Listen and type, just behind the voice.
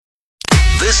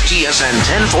This TSN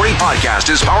 1040 podcast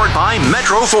is powered by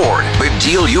Metro Ford. The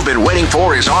deal you've been waiting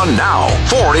for is on now.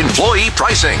 Ford employee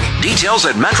pricing. Details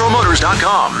at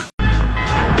metromotors.com.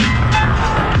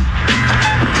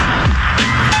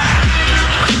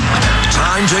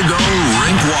 Time to go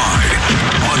Rink Wide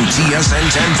on TSN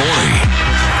 1040.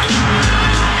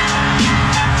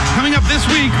 Coming up this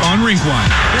week on Rink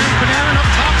Wide. There's Panarin up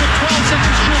top with 12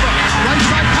 seconds. Trouba. Right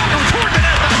side Paco toward the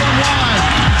net. That one wide.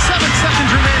 7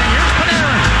 seconds remaining. Here's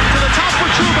Panarin to the top for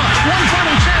Trouba. One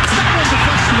final chance. That one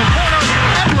deflects to the corner.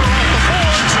 Edler off the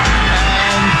boards.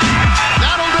 And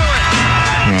that'll do it.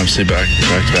 Obviously,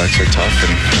 back-to-backs are tough,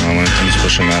 and when a team's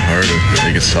pushing that hard,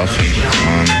 it gets tough.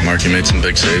 And Marky made some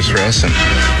big saves for us, and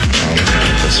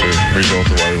that's the result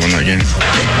of why we won that game.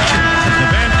 The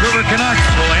Vancouver Canucks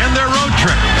will end their road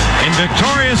trip in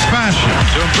victorious fashion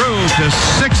to improve to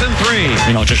 6-3.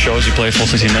 It just shows you play a full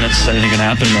 60 minutes, anything can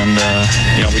happen, and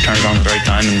we turned it on at the right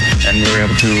time, and we were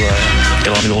able to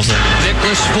get a lot of goals there.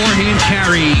 Nicholas forehand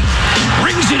carry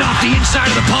brings it off the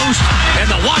inside of the post, and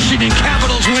the Washington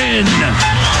Capitals win.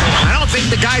 I don't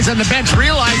think the guys on the bench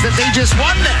realize that they just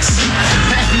won this.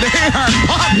 And they are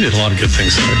pumped. We did a lot of good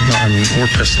things today.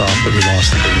 We're pissed off that we lost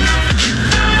the game.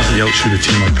 You outshoot a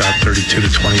team like that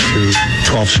 32-22,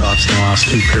 12 shots in the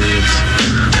last 2 periods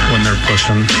when they're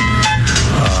pushing.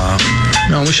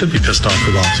 We should be pissed off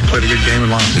we lost. We played a good game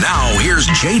and lost. Now here's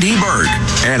JD Burke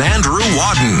and Andrew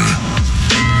Wadden.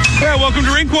 Yeah, welcome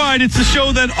to Rink Wide. It's the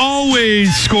show that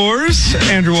always scores.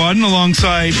 Andrew Wadden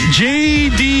alongside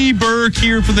JD Burke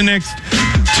here for the next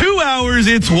 2 hours.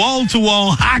 It's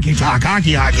wall-to-wall hockey talk.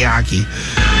 Hockey.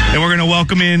 And we're going to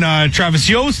welcome in Travis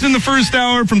Yost in the first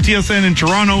hour from TSN in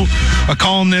Toronto, a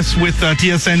columnist with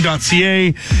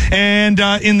TSN.ca. And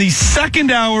in the second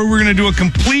hour, we're going to do a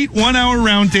complete 1 hour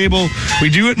roundtable.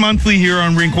 We do it monthly here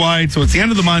on Rink Wide, so it's the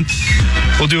end of the month.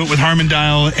 We'll do it with Harman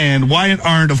Dayal and Wyatt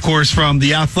Arndt, of course, from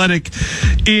The Athletic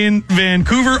in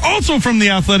Vancouver. Also from The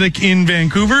Athletic in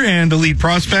Vancouver and Elite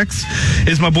Prospects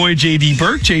is my boy JD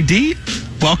Burke. JD,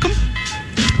 welcome.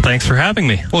 Thanks for having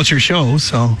me. Well, it's your show,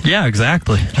 so. Yeah,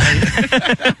 exactly.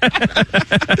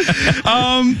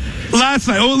 Last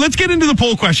night, let's get into the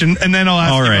poll question, and then I'll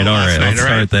ask all right. Let's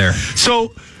start there.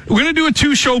 So, we're going to do a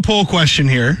 2-show poll question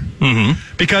here,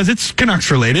 because it's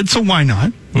Canucks related, so why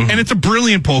not? And it's a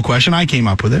brilliant poll question. I came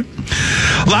up with it.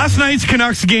 Last night's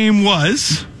Canucks game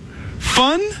was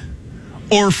fun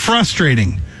or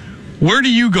frustrating? Where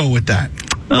do you go with that?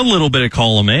 A little bit of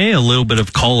column A, a little bit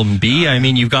of column B. I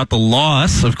mean, you've got the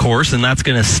loss, of course, and that's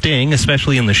going to sting,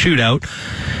 especially in the shootout.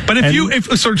 But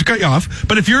sorry to cut you off,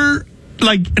 but if you're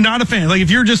not a fan,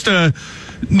 if you're just a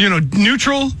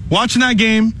neutral watching that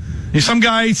game, you're some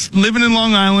guy living in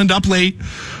Long Island up late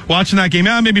watching that game.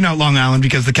 Maybe not Long Island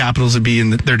because the Capitals would be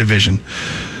in their division.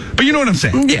 But you know what I'm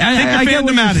saying? Yeah, I get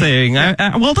what you're saying.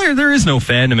 Well, there is no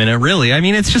fandom in it, really. I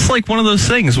mean, it's just like one of those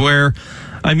things where,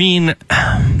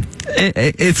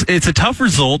 it's a tough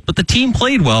result, but the team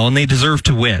played well and they deserve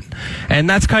to win. And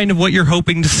that's kind of what you're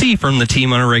hoping to see from the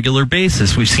team on a regular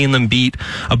basis. We've seen them beat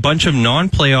a bunch of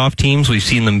non-playoff teams. We've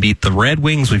seen them beat the Red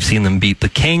Wings. We've seen them beat the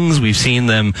Kings. We've seen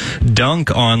them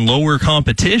dunk on lower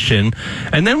competition.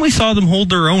 And then we saw them hold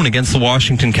their own against the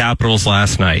Washington Capitals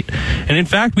last night. And in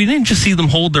fact, we didn't just see them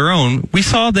hold their own. We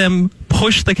saw them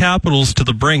push the Capitals to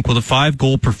the brink with a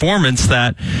 5-goal performance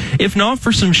that, if not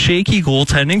for some shaky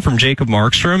goaltending from Jacob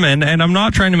Markstrom, and I'm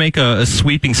not trying to make a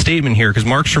sweeping statement here because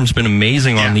Markstrom's been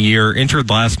amazing on the year, entered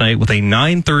last night with a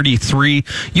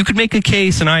 .933. You could make a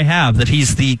case, and I have, that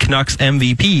he's the Canucks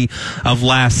MVP of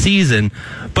last season,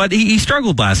 but he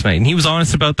struggled last night, and he was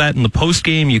honest about that in the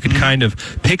post-game. You could kind of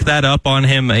pick that up on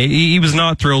him. He was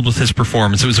not thrilled with his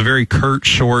performance. It was a very curt,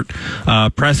 short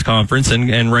press conference,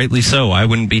 and rightly so. I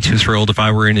wouldn't be too thrilled if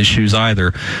I were in his shoes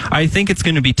either. I think it's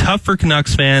going to be tough for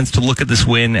Canucks fans to look at this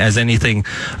win as anything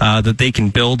that they can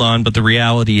build on, but the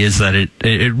reality is that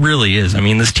it really is. I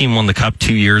mean, this team won the Cup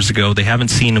 2 years ago. They haven't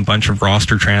seen a bunch of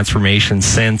roster transformations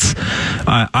since.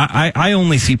 I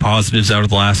only see positives out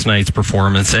of last night's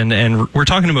performance, and we're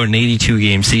talking about an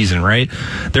 82-game season, right?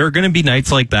 There are going to be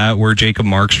nights like that where Jacob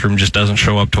Markstrom just doesn't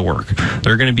show up to work.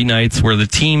 There are going to be nights where the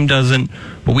team doesn't,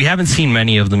 but we haven't seen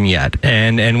many of them yet.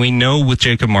 And we know with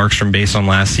Jacob Markstrom, based on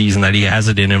last season, that he has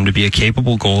it in him to be a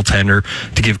capable goaltender,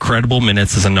 to give credible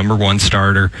minutes as a number one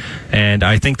starter. And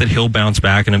I think that he'll bounce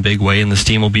back in a big way, and this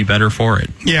team will be better for it.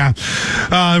 Yeah.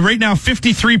 Right now,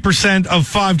 53%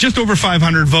 of just over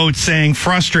 500 votes saying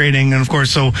frustrating. And of course,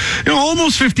 so,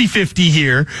 almost 50-50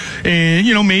 here.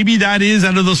 And, maybe that is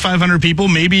out of those 500 people,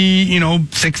 maybe,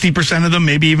 60% of them,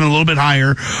 maybe even a little bit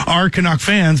higher, are Canuck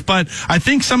fans. But I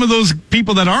think some of those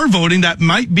people that are voting that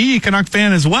might be a Canuck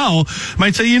fan as well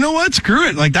might say, you know what? what? Screw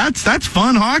it. Like, that's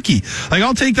fun hockey. Like,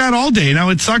 I'll take that all day. Now,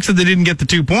 it sucks that they didn't get the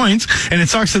 2 points, and it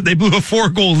sucks that they blew a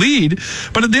 4-goal lead.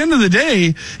 But at the end of the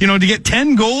day, to get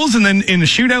 10 goals and then in a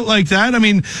shootout like that, I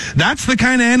mean, that's the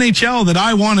kind of NHL that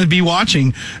I want to be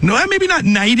watching. No, maybe not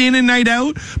night in and night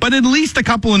out, but at least a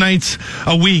couple of nights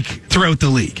a week throughout the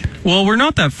league. Well, we're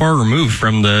not that far removed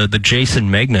from the Jason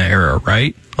Megna era,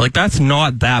 right? Like, that's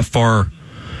not that far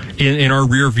in our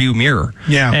rear view mirror.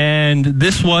 Yeah. And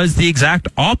this was the exact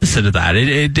opposite of that.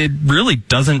 It really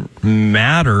doesn't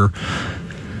matter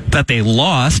that they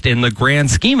lost in the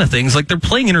grand scheme of things. Like, they're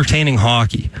playing entertaining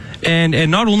hockey. And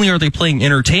not only are they playing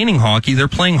entertaining hockey, they're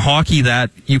playing hockey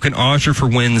that you can usher for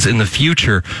wins in the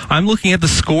future. I'm looking at the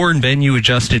score and venue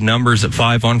adjusted numbers at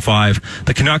 5-on-5.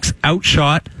 The Canucks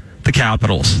outshot the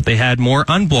Capitals. They had more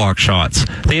unblocked shots.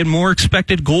 They had more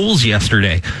expected goals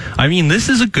yesterday. I mean, this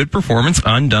is a good performance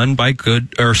undone by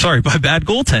by bad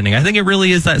goaltending. I think it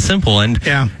really is that simple.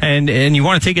 And you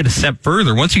want to take it a step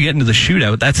further. Once you get into the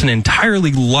shootout, that's an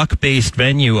entirely luck-based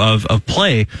venue of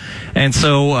play. And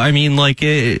so, I mean,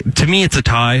 to me, it's a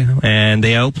tie, and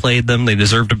they outplayed them. They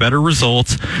deserved a better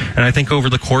result. And I think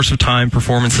over the course of time,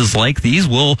 performances like these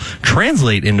will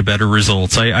translate into better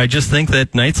results. I just think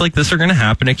that nights like this are going to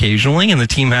happen occasionally, and the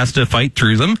team has to fight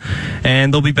through them,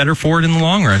 and they'll be better for it in the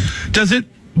long run. Does it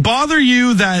bother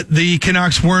you that the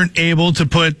Canucks weren't able to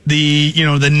put the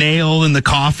nail in the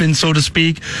coffin, so to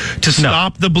speak, to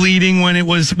stop the bleeding when it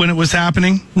was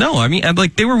happening? No, I mean,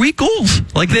 they were weak goals.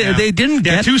 They didn't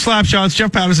get 2 slap shots.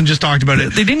 Jeff Patterson just talked about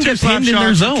it. They didn't get pinned in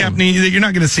their zone. That you're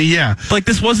not going to see. Yeah,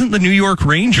 this wasn't the New York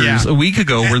Rangers a week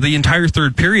ago where the entire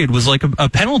third period was like a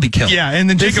penalty kill. Yeah, and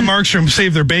then Jacob Markstrom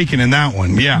saved their bacon in that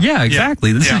one. Yeah,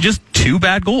 exactly. This is just 2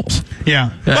 bad goals.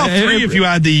 Yeah, well, 3 if you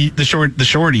add the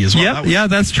shorty as well. Yep,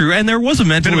 that's true. And there was a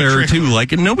mental error too.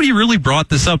 Nobody really brought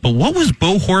this up, but what was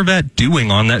Bo Horvat doing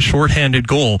on that shorthanded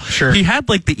goal? Sure. He had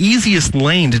the easiest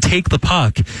lane to take the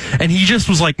puck, and he just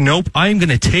was like, nope, I'm going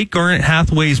to take Garnet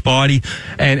Hathaway's body,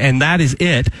 and that is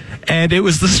it. And it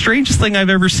was the strangest thing I've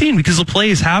ever seen, because the play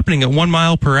is happening at 1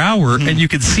 mile per hour, and you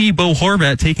could see Bo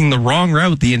Horvat taking the wrong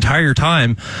route the entire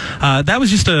time. That was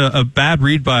just a bad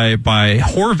read by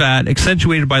Horvat,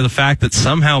 accentuated by the fact that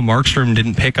somehow Markstrom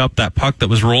didn't pick up that puck that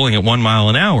was rolling at 1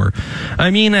 mile an hour. I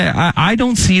mean, I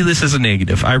don't see this as a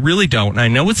negative. I really don't. I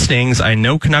know it stings. I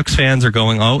know Canucks fans are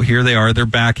going, oh, here they are. They're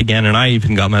back again. And I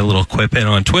even got my little quip in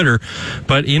on Twitter.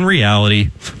 But in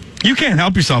reality, you can't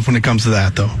help yourself when it comes to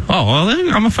that, though. Oh, well,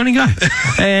 I'm a funny guy.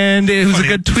 And it was a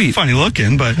good tweet. Funny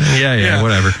looking, but... Yeah,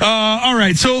 whatever. All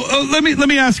right, so let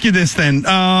me ask you this then.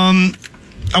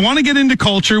 I want to get into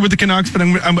culture with the Canucks, but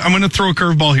I'm going to throw a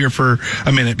curveball here for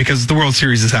a minute, because the World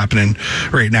Series is happening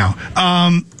right now.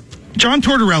 John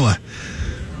Tortorella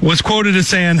was quoted as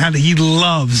saying how he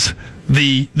loves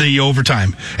the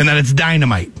overtime and that it's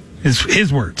dynamite.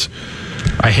 His words.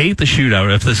 I hate the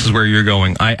shootout, if this is where you're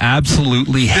going. I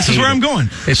absolutely hate it. This is where I'm going.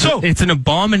 It's an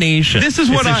abomination. It's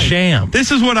a sham.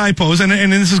 This is what I pose, and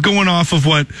this is going off of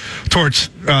what Torch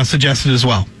suggested as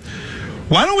well.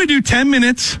 Why don't we do 10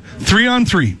 minutes,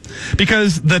 3-on-3?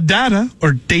 Because the data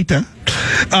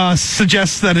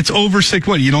suggests that it's over 6.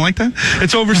 What, you don't like that?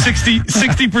 It's over 60%.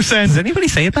 Does anybody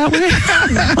say it that way?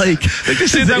 They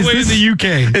say it that way in the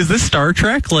UK. Is this Star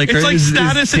Trek? It's like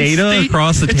status and data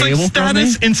across the table. It's like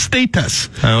status and status.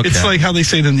 Okay. It's like how they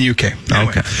say it in the UK.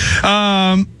 Anyway. Okay.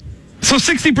 So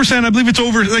 60%, I believe it's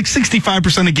over,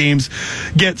 65% of games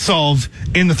get solved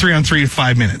in the 3-on-3 to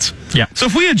 5 minutes. Yeah. So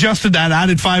if we adjusted that,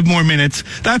 added 5 more minutes,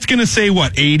 that's going to say,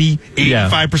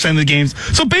 85% of the games.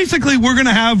 So basically, we're going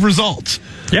to have results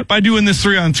by doing this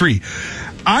 3-on-3.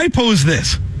 I pose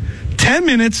this. 10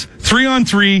 minutes,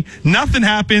 3-on-3, nothing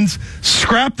happens,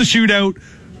 scrap the shootout,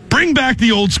 bring back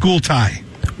the old school tie.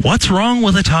 What's wrong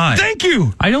with a tie? Thank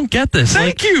you. I don't get this.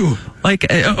 Thank you. Why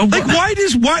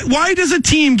does a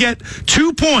team get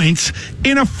 2 points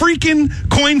in a freaking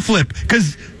coin flip?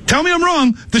 Because tell me I'm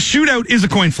wrong. The shootout is a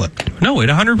coin flip. No,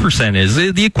 it 100% is.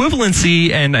 The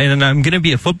equivalency, and I'm going to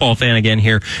be a football fan again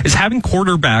here, is having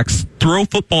quarterbacks throw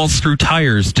footballs through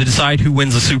tires to decide who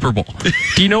wins a Super Bowl.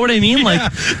 Do you know what I mean?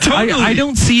 Totally. I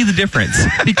don't see the difference,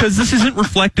 because this isn't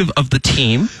reflective of the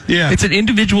team. Yeah. It's an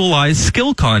individualized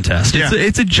skill contest.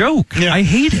 It's a joke. Yeah. I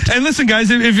hate it. And listen, guys,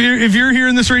 if you're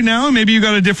hearing this right now and maybe you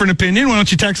got a different opinion, why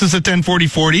don't you text us at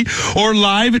 104040 or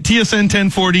live at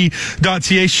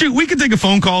tsn1040.ca. Shoot, we could take a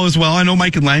phone call as well. I know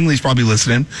Mike and Langley's probably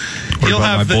listening. He'll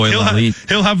have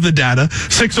the data.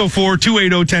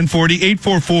 604-280-1040,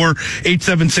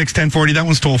 844-876-1040. That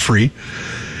one's toll free.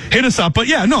 Hit us up. But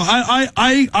yeah, no,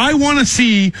 I want to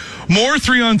see more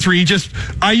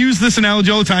 3-on-3. I use this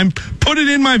analogy all the time. Put it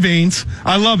in my veins.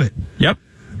 I love it. Yep.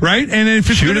 right? And if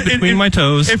it's Shoot it between my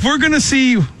toes. If we're going to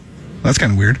see... That's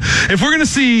kind of weird. If we're going to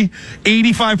see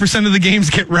 85% of the games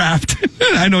get wrapped,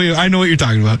 I know what you're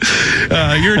talking about.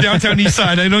 You're a downtown east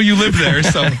side. I know you live there,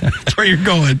 so that's where you're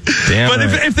going. Damn but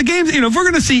right. if the games, if we're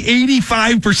going to see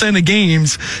 85% of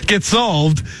games get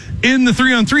solved in the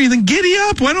 3-on-3, then giddy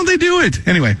up. Why don't they do it?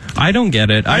 Anyway. I don't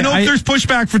get it. I know there's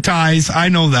pushback for ties. I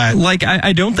know that. Like,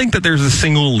 I don't think that there's a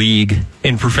single league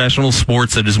in professional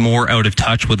sports that is more out of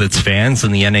touch with its fans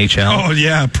than the NHL. Oh,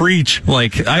 yeah. Preach.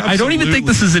 Like, I don't even think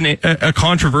this is a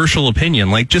controversial opinion.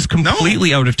 Like, just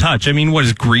completely out of touch. I mean, what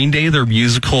is Green Day their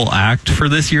musical act for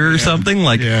this year or something?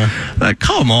 Like,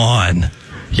 come on.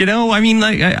 You know, I mean,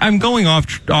 like, I'm going off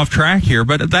track here,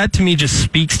 but that to me just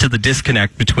speaks to the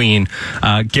disconnect between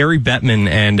Gary Bettman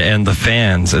and the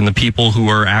fans and the people who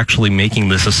are actually making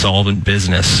this a solvent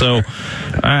business. So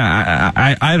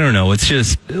I don't know. It's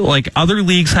just like other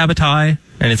leagues have a tie,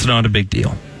 and it's not a big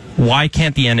deal. Why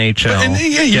can't the NHL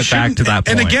get back to that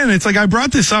point? And again, it's like I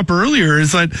brought this up earlier,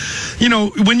 is that,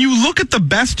 when you look at the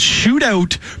best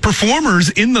shootout performers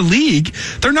in the league,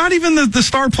 they're not even the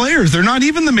star players. They're not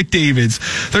even the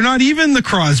McDavids. They're not even the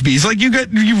Crosbys. Like, you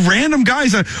random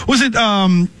guys. Was it...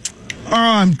 I'm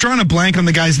drawing a blank on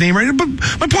the guy's name right now. But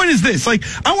my point is this. Like,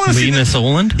 I want to see... Linus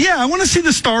Oland? Yeah, I want to see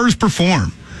the stars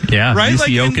perform. Yeah, right?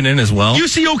 UC Jokinen as well.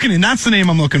 UC Jokinen, that's the name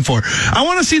I'm looking for. I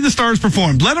want to see the stars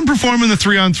perform. Let them perform in the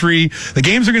 3-on-3. The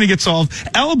games are going to get solved.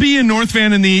 LB and North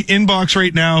Van in the inbox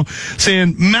right now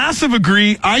saying, massive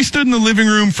agree. I stood in the living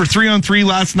room for 3-on-3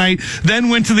 last night, then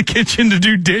went to the kitchen to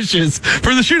do dishes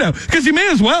for the shootout. Because you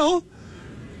may as well.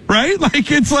 Right? Like,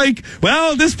 it's like,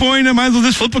 well, at this point, I might as well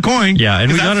just flip a coin. Yeah,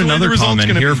 and we got another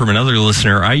comment here from another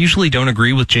listener. I usually don't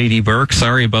agree with JD Burke.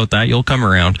 Sorry about that. You'll come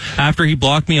around. After he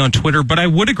blocked me on Twitter, but I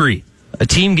would agree. A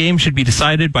team game should be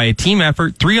decided by a team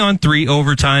effort. 3-on-3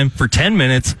 overtime for 10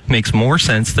 minutes makes more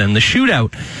sense than the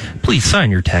shootout. Please sign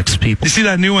your text, people. You see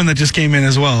that new one that just came in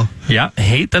as well? Yeah,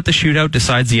 hate that the shootout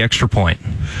decides the extra point.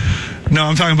 No,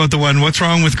 I'm talking about the one, what's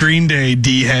wrong with Green Day,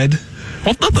 D-head?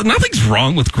 Well, nothing's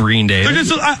wrong with Green Day.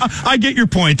 I get your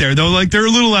point there, though. Like, they're a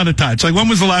little out of touch. Like, when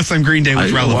was the last time Green Day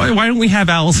was relevant? Why don't we have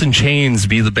Alice in Chains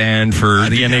be the band for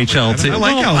the NHL too? I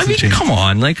like Alice in Chains. Come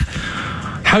on, like,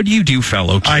 how do you do,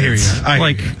 fellow kids? I hear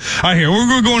you. I hear.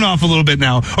 We're going off a little bit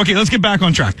now. Okay, let's get back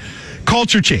on track.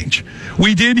 Culture change.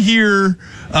 We did hear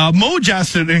Moj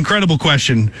asked an incredible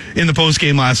question in the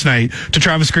postgame last night to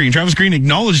Travis Green. Travis Green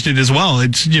acknowledged it as well.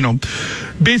 It's,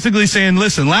 basically saying,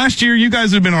 listen, last year you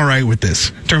guys have been all right with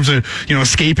this in terms of,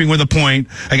 escaping with a point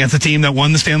against a team that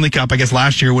won the Stanley Cup. I guess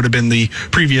last year would have been the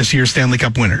previous year's Stanley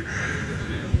Cup winner.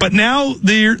 But now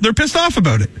they're pissed off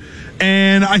about it.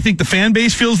 And I think the fan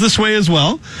base feels this way as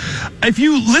well. If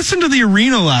you listen to the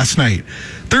arena last night,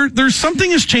 there's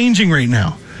something is changing right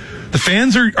now. The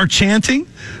fans are chanting.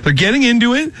 They're getting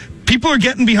into it. People are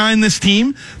getting behind this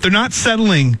team. They're not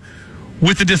settling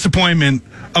with the disappointment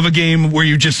of a game where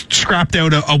you just scrapped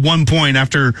out a 1 point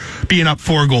after being up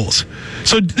 4 goals.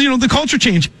 So, the culture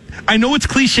change, I know it's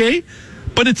cliche,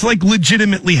 but it's like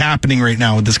legitimately happening right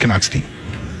now with this Canucks team.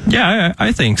 Yeah,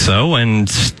 I think so.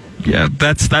 And yeah,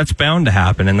 that's bound to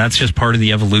happen, and that's just part of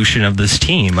the evolution of this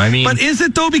team. I mean, but is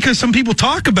it though? Because some people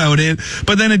talk about it,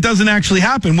 but then it doesn't actually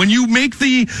happen. When you make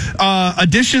the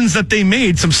additions that they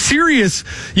made, some serious,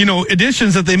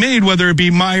 additions that they made, whether it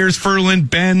be Myers, Ferland,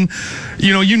 Ben,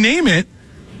 you name it,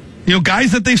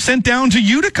 guys that they've sent down to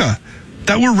Utica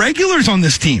that were regulars on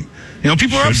this team.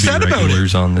 People are upset about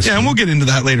it. On this team. And we'll get into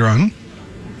that later on.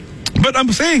 But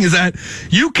I'm saying is that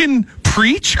you can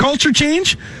preach culture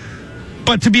change,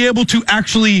 but to be able to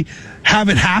actually have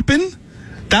it happen,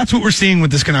 that's what we're seeing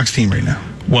with this Canucks team right now.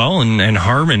 Well, and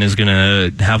Harman is going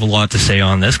to have a lot to say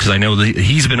on this because I know that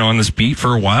he's been on this beat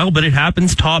for a while, but it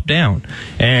happens top down.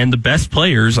 And the best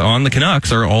players on the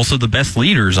Canucks are also the best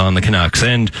leaders on the Canucks.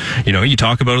 And, you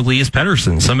talk about Elias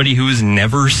Pettersson, somebody who is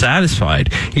never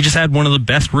satisfied. He just had one of the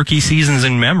best rookie seasons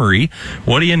in memory.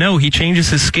 What do you know? He changes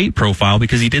his skate profile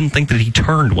because he didn't think that he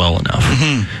turned well enough.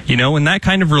 Mm-hmm. And that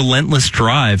kind of relentless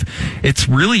drive, it's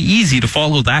really easy to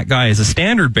follow that guy as a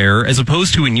standard bearer as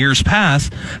opposed to in years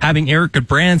past having Eric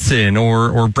Branson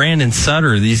or Brandon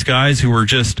Sutter, these guys who were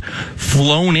just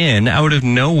flown in out of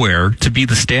nowhere to be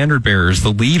the standard bearers,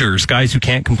 the leaders, guys who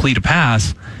can't complete a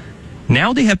pass.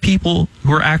 Now they have people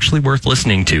who are actually worth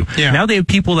listening to. Yeah. Now they have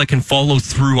people that can follow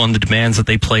through on the demands that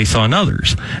they place on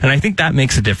others. And I think that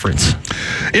makes a difference.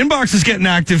 Inbox is getting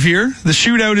active here. The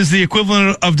shootout is the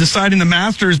equivalent of deciding the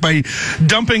Masters by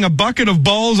dumping a bucket of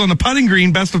balls on the putting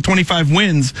green. Best of 25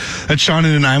 wins at Sean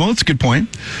and Nanaimo. It's a good point.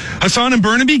 Hassan and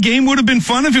Burnaby, game would have been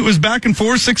fun if it was back and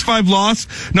forth, 6-5 loss,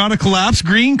 not a collapse.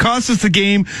 Green cost us the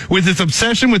game with its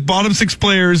obsession with bottom six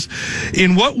players.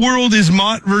 In what world is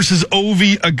Mott versus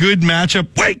Ovi a good matchup?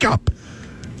 Wake up!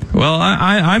 Well,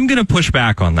 I'm going to push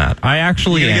back on that. I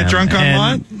actually am. Get drunk on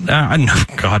Mott? No,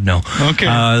 God, no.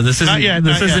 Okay. This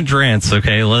isn't Drance,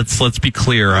 okay? Let's be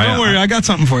clear. Don't worry, I got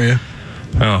something for you.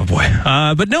 Oh, boy.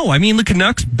 But no, I mean, the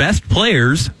Canucks' best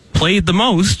players played the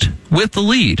most with the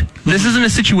lead. This isn't a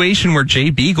situation where Jay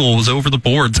Beagle was over the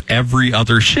boards every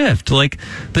other shift. Like,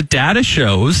 the data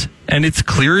shows, and it's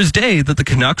clear as day, that the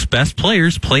Canucks' best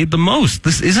players played the most.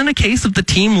 This isn't a case of the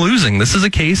team losing. This is a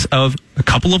case of a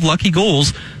couple of lucky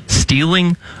goals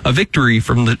stealing defeat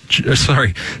from the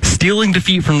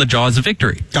jaws of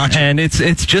victory. Gotcha. And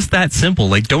it's just that simple.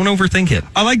 Like, don't overthink it.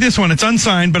 I like this one. It's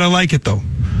unsigned, but I like it, though.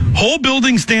 Whole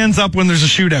building stands up when there's a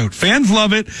shootout. Fans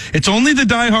love it. It's only the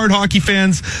diehard hockey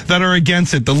fans that are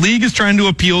against it. The league is trying to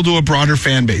appeal to a broader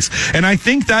fan base. And I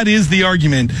think that is the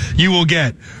argument you will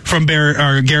get from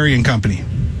Gary and company.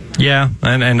 Yeah,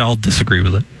 and I'll disagree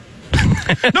with it.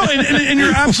 No, and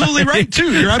you're absolutely right,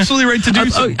 too. You're absolutely right to do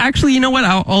so. Actually, you know what?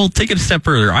 I'll take it a step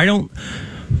further. I don't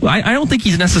think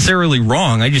he's necessarily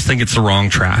wrong. I just think it's the wrong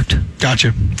tract.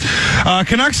 Gotcha.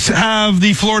 Canucks have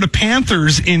the Florida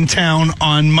Panthers in town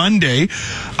on Monday.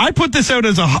 I put this out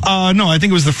as I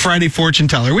think it was the Friday Fortune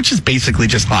Teller, which is basically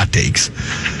just hot takes.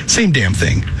 Same damn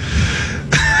thing.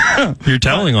 You're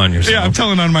telling on yourself. Yeah, I'm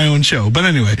telling on my own show. But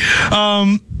anyway,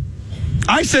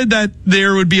 I said that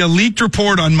there would be a leaked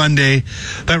report on Monday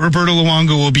that Roberto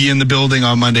Luongo will be in the building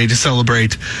on Monday to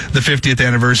celebrate the 50th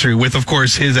anniversary with, of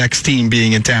course, his ex-team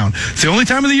being in town. It's the only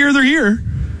time of the year they're here.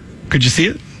 Could you see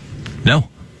it? No.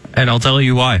 And I'll tell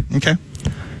you why. Okay.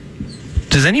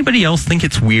 Does anybody else think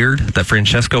it's weird that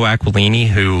Francesco Aquilini,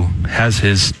 who has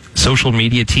his social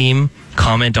media team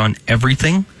comment on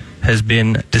everything, has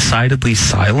been decidedly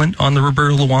silent on the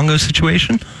Roberto Luongo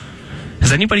situation?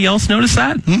 Has anybody else noticed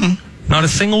that? Mm-mm. Not a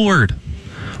single word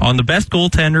on the best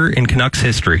goaltender in Canucks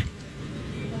history.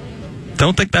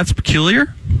 Don't think that's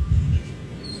peculiar?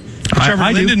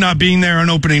 Trevor Linden not being there on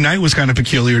opening night was kind of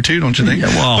peculiar too, don't you think? Yeah,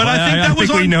 well, but I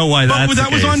think we know why that's the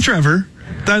case. Was on Trevor.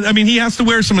 He has to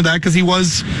wear some of that because he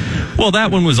was. Well,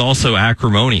 that one was also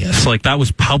acrimonious. Like, that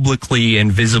was publicly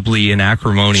and visibly an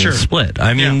acrimonious split.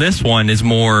 I mean, This one is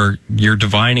more you're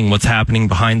divining what's happening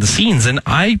behind the scenes. And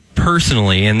I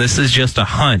personally, and this is just a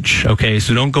hunch, okay,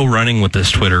 so don't go running with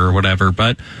this Twitter or whatever,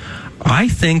 but I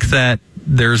think that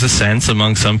there's a sense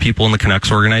among some people in the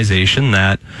Canucks organization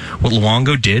that what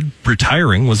Luongo did,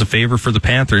 retiring, was a favor for the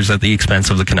Panthers at the expense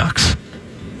of the Canucks.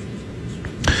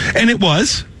 And it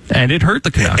was. And it hurt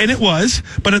the Canucks. And it was.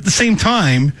 But at the same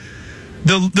time,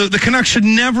 the Canucks should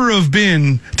never have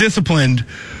been disciplined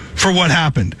for what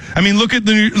happened. I mean, look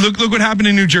what happened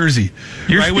in New Jersey.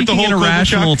 You're speaking with the whole in a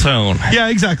rational tone. Yeah,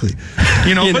 exactly.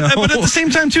 But at the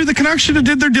same time, too, the Canucks should have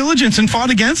did their diligence and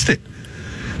fought against it.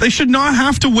 They should not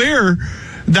have to wear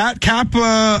that cap,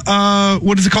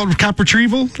 what is it called? Cap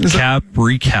retrieval? Cap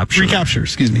recapture. Recapture,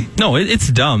 excuse me. No, it's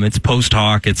dumb. It's post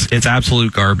hoc. It's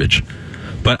absolute garbage.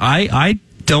 But I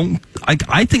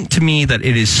think to me that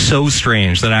it is so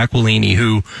strange that Aquilini,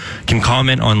 who can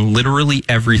comment on literally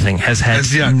everything, has had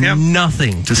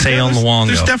nothing to say on Luongo.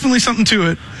 There's definitely something to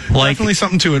it. Definitely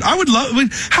something to it. I would love.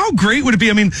 How great would it be?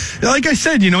 I mean, like I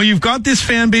said, you've got this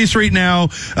fan base right now.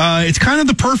 It's kind of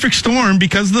the perfect storm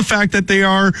because of the fact that they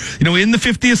are, in the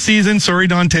 50th season. Sorry,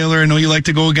 Don Taylor. I know you like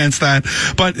to go against that,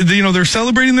 but they're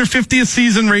celebrating their 50th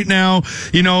season right now.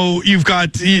 You've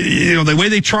got the way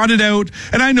they trotted out,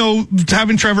 and I know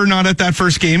having Trevor not at that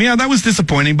first game, that was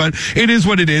disappointing, but it is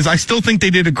what it is. I still think they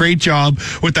did a great job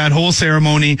with that whole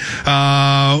ceremony.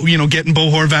 Getting Bo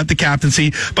Horvat the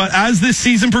captaincy, but as this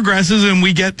season progresses and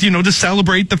we get to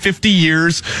celebrate the 50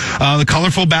 years, the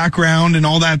colorful background and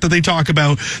all that they talk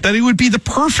about, that it would be the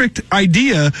perfect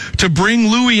idea to bring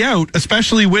Louis out,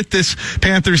 especially with this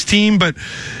Panthers team. But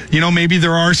maybe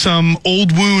there are some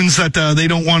old wounds that they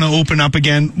don't want to open up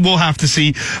again. We'll have to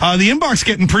see. The inbox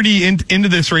getting pretty into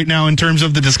this right now in terms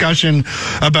of the discussion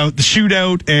about the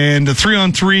shootout and the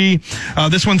 3-on-3.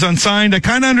 This one's unsigned. I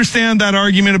kind of understand that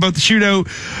argument about the shootout,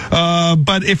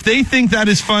 but if they think that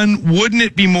is fun, wouldn't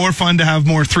it be more fun to have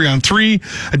more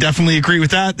 3-on-3? I definitely agree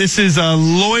with that. This is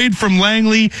Lloyd from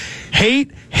Langley.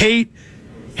 Hate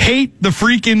hate the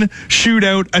freaking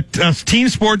shootout, a team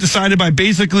sport decided by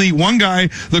basically one guy,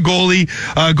 the goalie,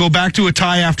 go back to a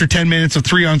tie after 10 minutes of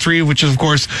 3-on-3, which is, of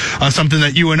course, something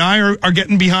that you and I are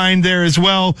getting behind there as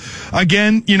well.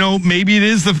 Again, maybe it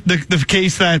is the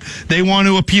case that they want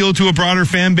to appeal to a broader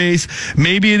fan base.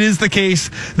 Maybe it is the case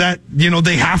that,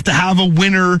 they have to have a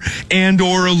winner and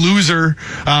or a loser.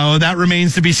 That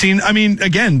remains to be seen. I mean,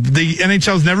 again, the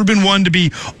NHL's never been one to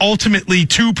be ultimately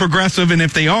too progressive, and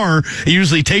if they are, it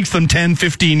usually takes them 10,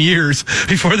 15 years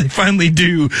before they finally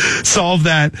do solve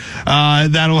that.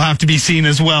 That'll have to be seen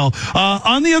as well.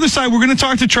 On the other side, we're going to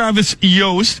talk to Travis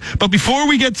Yost, but before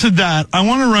we get to that, I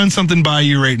want to run something by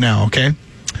you right now, okay?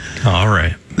 All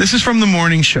right. This is from the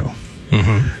morning show.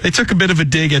 Mm-hmm. They took a bit of a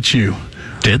dig at you.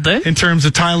 Did they? In terms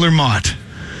of Tyler Mott.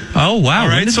 Oh, wow. All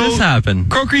right, when did this happen?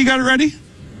 Croker, you got it ready?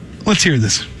 Let's hear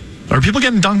this. Are people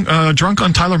getting drunk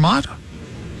on Tyler Mott?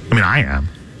 I mean, I am.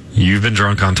 You've been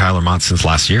drunk on Tyler Mott since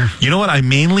last year. You know what? I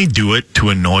mainly do it to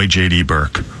annoy JD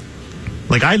Burke.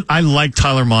 Like, I like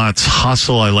Tyler Mott's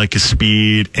hustle. I like his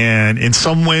speed. And in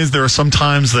some ways, there are some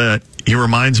times that he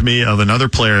reminds me of another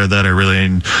player that I really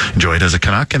enjoyed as a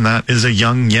Canuck, and that is a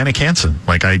young Jannik Hansen.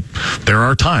 There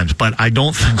are times, but I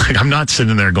don't think, I'm not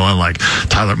sitting there going like,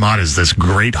 Tyler Mott is this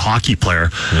great hockey player.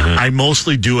 Mm-hmm. I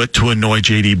mostly do it to annoy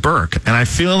JD Burke. And I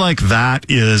feel like that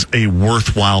is a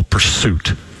worthwhile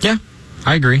pursuit. Yeah,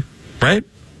 I agree. Right?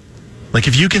 Like,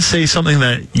 if you can say something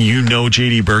that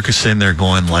JD Burke is sitting there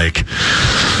going like,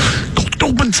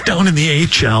 Dobin's down in the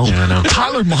AHL. Yeah, I know.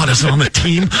 Tyler Mott is on the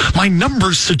team. My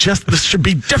numbers suggest this should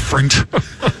be different.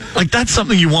 Like, that's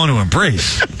something you want to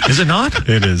embrace. Is it not?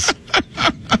 It is.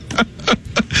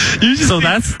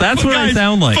 That's what I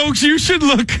sound like. Folks, you should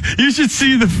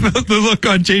see the look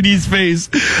on JD's face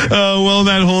while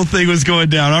that whole thing was going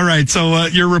down. All right, so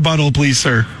your rebuttal, please,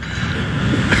 sir.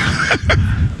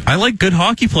 I like good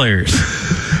hockey players.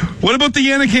 What about the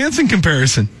Jannik Hansen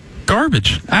comparison?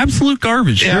 Garbage. Absolute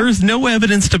garbage. Yeah. There is no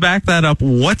evidence to back that up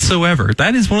whatsoever.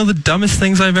 That is one of the dumbest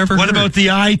things I've ever heard. What about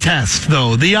the eye test,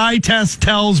 though? The eye test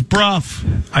tells bruff.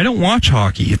 I don't watch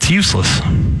hockey. It's useless.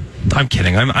 I'm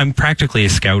kidding. I'm practically a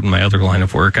scout in my other line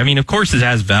of work. I mean, of course it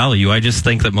has value. I just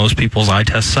think that most people's eye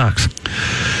test sucks.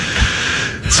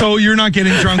 So you're not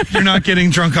getting drunk. You're not getting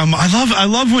drunk on. I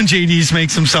love when JD's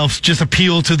makes himself just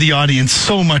appeal to the audience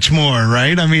so much more,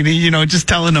 right? I mean, just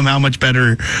telling them how much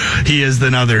better he is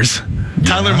than others. Yeah.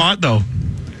 Tyler Mott, though,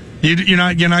 you're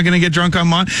not going to get drunk on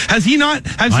Mott. Has he not?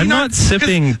 I'm not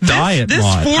sipping Diet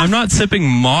Mott. I'm not sipping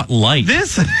Mott Light.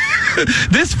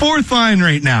 This fourth line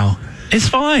right now is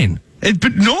fine. It's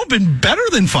been better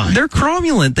than fine. They're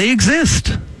cromulent. They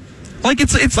exist.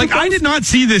 It's like I did not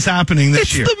see this happening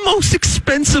this year. It's the most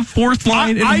expensive fourth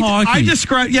line in hockey.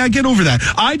 Get over that.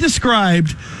 I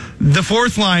described the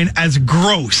fourth line as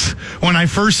gross when I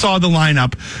first saw the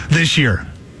lineup this year.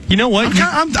 You know what?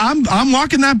 I'm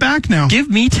walking that back now. Give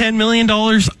me $10 million,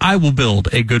 I will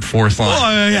build a good fourth line.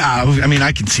 Well, yeah, I mean,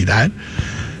 I can see that.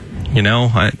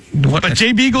 But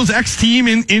Jay Beagle's ex-team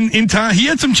in time, he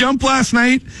had some jump last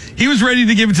night. He was ready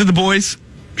to give it to the boys.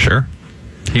 Sure.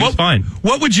 He was fine.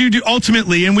 What would you do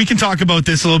ultimately, and we can talk about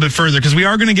this a little bit further because we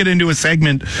are going to get into a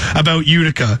segment about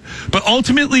Utica, but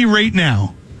ultimately right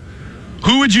now,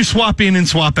 who would you swap in and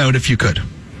swap out if you could?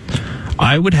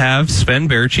 I would have Sven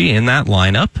Berchi in that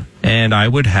lineup, and I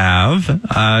would have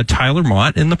Tyler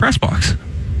Mott in the press box.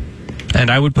 And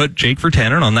I would put Jake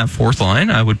Virtanen on that fourth line.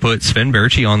 I would put Sven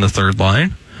Berchi on the third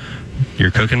line.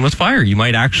 You're cooking with fire. You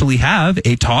might actually have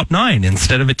a top nine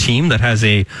instead of a team that has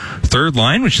a third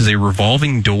line, which is a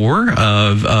revolving door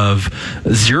of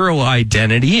zero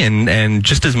identity and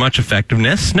just as much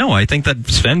effectiveness. No, I think that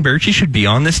Sven Berchi should be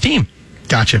on this team.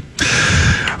 Gotcha.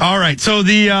 All right, so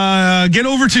get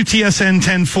over to TSN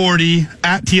 1040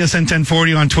 at TSN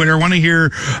 1040 on Twitter. I want to hear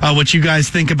what you guys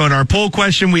think about our poll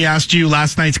question. We asked you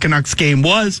last night's Canucks game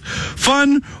was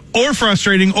fun or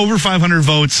frustrating. Over 500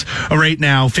 votes right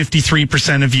now.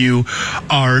 53% of you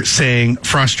are saying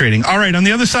frustrating. All right, on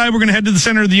the other side, we're going to head to the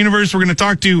center of the universe. We're going to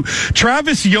talk to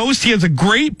Travis Yost. He has a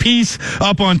great piece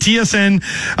up on TSN.ca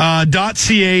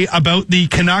about the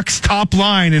Canucks top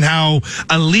line and how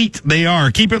elite they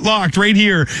are. Keep it locked right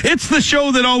here. It's the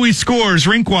show that always scores.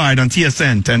 Rink Wide on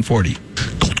TSN 1040.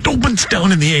 Dobin's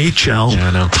down in the AHL. Yeah,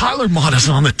 I know. Tyler Mott is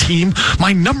on the team.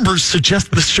 My numbers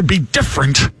suggest this should be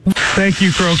different. Thank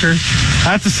you, Croker.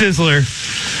 That's a sizzler.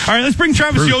 All right, let's bring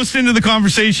Travis Yost into the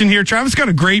conversation here. Travis got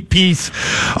a great piece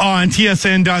on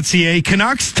tsn.ca.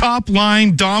 Canucks top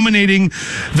line dominating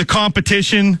the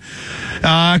competition.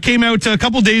 Came out a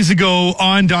couple days ago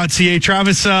on .ca.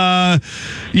 Travis,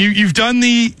 you've done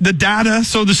the data,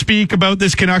 so to speak, about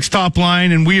this Canucks top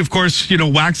line, and we, of course,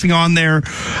 waxing on there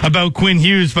about Quinn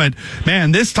Hughes. But,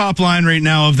 man, this top line right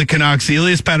now of the Canucks,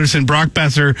 Elias Pettersson, Brock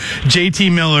Besser,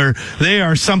 JT Miller, they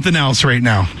are something else right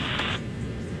now.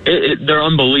 They're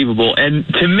unbelievable. And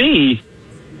to me,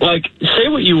 say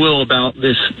what you will about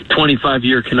this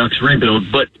 25-year Canucks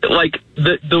rebuild, but,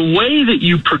 the way that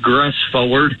you progress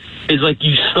forward is,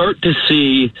 you start to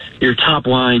see your top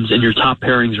lines and your top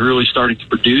pairings really starting to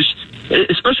produce,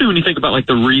 especially when you think about,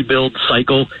 the rebuild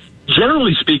cycle.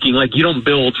 Generally speaking, you don't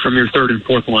build from your third and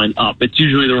fourth line up. It's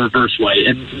usually the reverse way.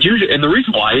 And the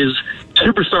reason why is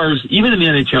superstars, even in the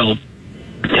NHL,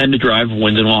 tend to drive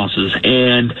wins and losses.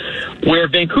 And where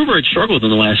Vancouver had struggled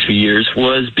in the last few years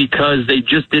was because they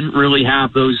just didn't really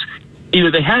have those.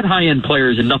 Either they had high-end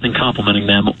players and nothing complimenting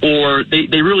them, or they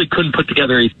really couldn't put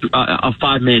together a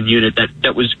five-man unit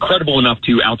that was credible enough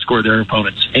to outscore their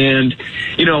opponents. And,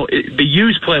 the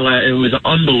Hughes play, it was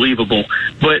unbelievable.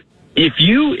 But if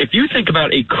you think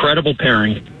about a credible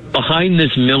pairing behind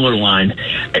this Miller line,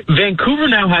 Vancouver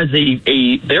now has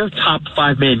their top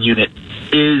five-man unit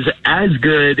is as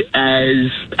good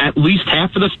as at least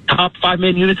half of the top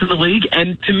five-man units in the league.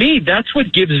 And to me, that's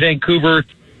what gives Vancouver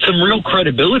some real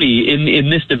credibility in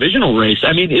this divisional race.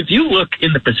 I mean, if you look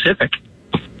in the Pacific,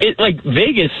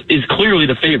 Vegas is clearly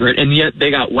the favorite, and yet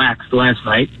they got waxed last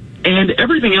night. And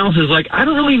everything else is I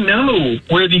don't really know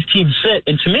where these teams sit.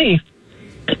 And to me,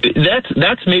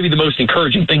 that's maybe the most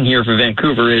encouraging thing here for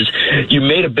Vancouver is you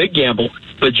made a big gamble,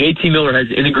 but JT Miller has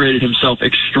integrated himself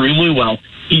extremely well.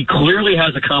 He clearly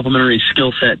has a complementary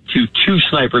skill set to two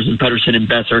snipers in Pettersson and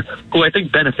Besser, who I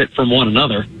think benefit from one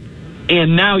another.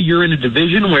 And now you're in a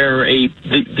division where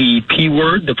the P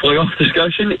word, the playoff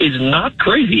discussion, is not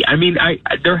crazy. I mean,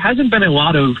 there hasn't been a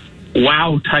lot of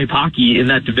wow-type hockey in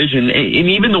that division. And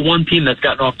even the one team that's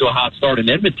gotten off to a hot start in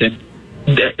Edmonton,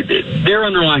 their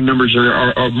underlying numbers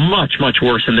are much, much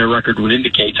worse than their record would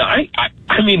indicate. So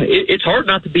I mean, it's hard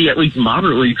not to be at least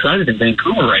moderately excited in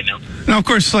Vancouver right now. Now, of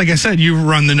course, like I said, you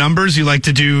run the numbers. You like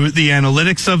to do the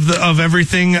analytics of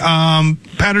everything.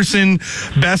 Pettersson,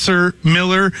 Besser,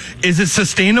 Miller. Is it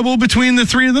sustainable between the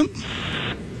three of them?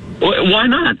 Why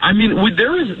not? I mean,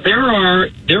 there is a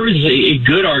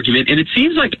good argument, and it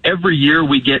seems like every year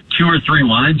we get two or three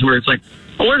lines where it's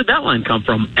where did that line come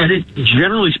from? And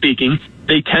generally speaking,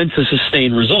 they tend to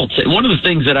sustain results. And one of the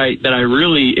things that I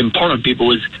really impart on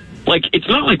people is, it's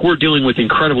not like we're dealing with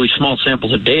incredibly small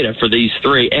samples of data for these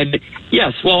three. And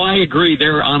yes, while I agree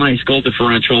their on-ice goal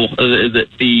differential,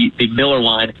 the Miller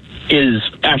line, is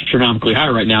astronomically high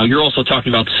right now. You're also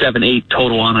talking about 7-8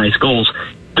 total on-ice goals.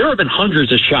 There have been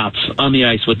hundreds of shots on the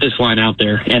ice with this line out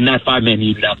there, and that five-man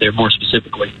unit out there more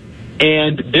specifically.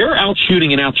 And they're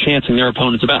out-shooting and out-chancing their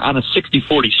opponents on a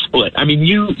 60-40 split. I mean,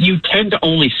 you tend to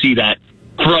only see that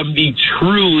from the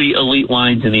truly elite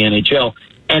lines in the NHL.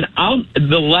 And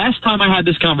the last time I had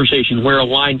this conversation where a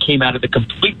line came out of the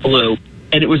complete blue,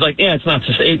 and it was it's not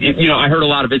sustainable. I heard a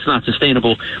lot of it's not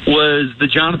sustainable, was the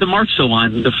Jonathan Marchessault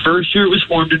line. The first year it was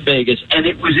formed in Vegas, and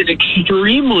it was an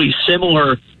extremely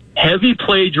similar heavy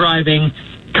play driving,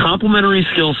 complementary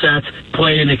skill sets,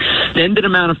 play an extended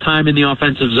amount of time in the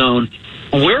offensive zone.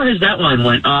 Where has that line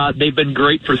went? They've been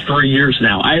great for 3 years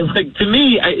now. To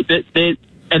me,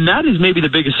 and that is maybe the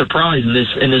biggest surprise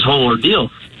in this whole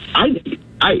ordeal.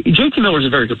 JT Miller is a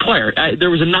very good player. There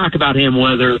was a knock about him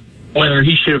whether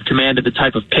he should have commanded the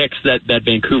type of picks that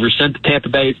Vancouver sent to Tampa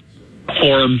Bay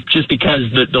for him, just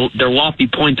because their lofty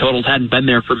point totals hadn't been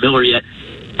there for Miller yet.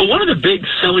 But one of the big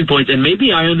selling points, and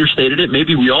maybe I understated it,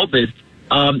 maybe we all did,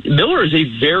 Miller is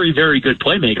a very, very good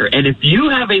playmaker. And if you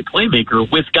have a playmaker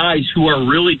with guys who are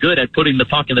really good at putting the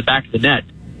puck in the back of the net,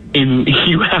 and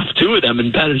you have two of them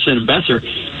in Pettersson and Besser,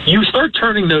 you start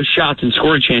turning those shots and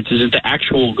scoring chances into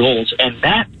actual goals. And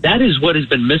that is what has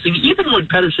been missing. Even when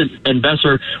Pettersson and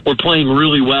Besser were playing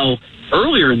really well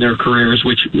earlier in their careers,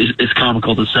 which is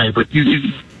comical to say, but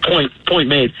point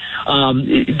made.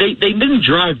 They didn't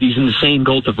drive these insane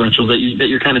goal differentials that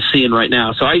you're kind of seeing right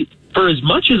now. So for as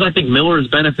much as I think Miller is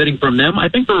benefiting from them, I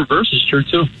think the reverse is true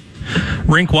too.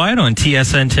 Rink Wide on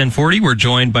TSN 1040. We're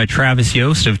joined by Travis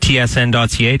Yost of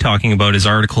TSN.ca talking about his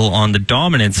article on the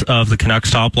dominance of the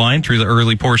Canucks top line through the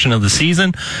early portion of the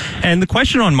season. And the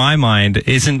question on my mind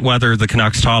isn't whether the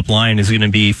Canucks top line is going to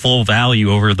be full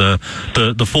value over the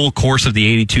full course of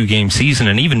the 82-game season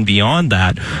and even beyond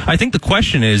that. I think the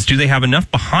question is, do they have enough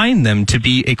behind them to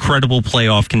be a credible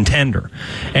playoff contender?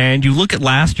 And you look at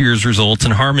last year's results,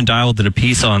 and Harman Dayal did a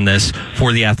piece on this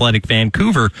for The Athletic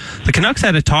Vancouver. The Canucks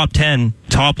had a top 10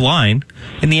 top line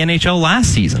in the NHL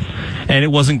last season, and it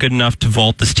wasn't good enough to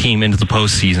vault this team into the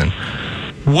postseason.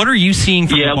 What are you seeing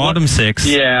from the bottom six?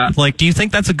 Yeah. Like, do you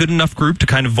think that's a good enough group to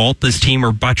kind of vault this team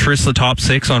or buttress the top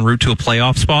six en route to a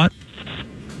playoff spot?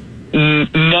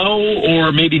 No,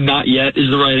 or maybe not yet is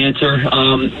the right answer.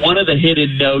 One of the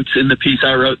hidden notes in the piece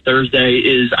I wrote Thursday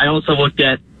is I also looked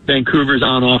at Vancouver's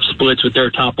on-off splits with their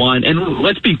top line, and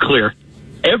let's be clear.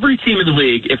 Every team in the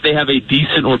league, if they have a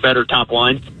decent or better top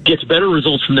line, gets better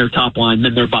results from their top line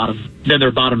than their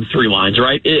bottom three lines,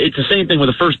 right? It's the same thing with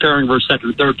the first pairing versus second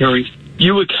and third pairings.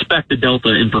 You expect a delta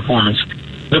in performance.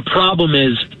 The problem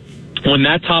is when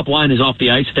that top line is off the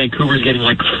ice, Vancouver's getting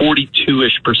like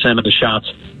 42-ish% of the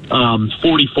shots,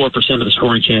 44% of the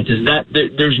scoring chances.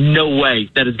 There's no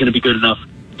way that is going to be good enough.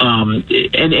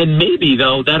 And maybe,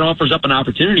 though, that offers up an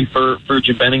opportunity for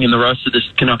Jim Benning and the rest of this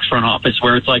Canucks front office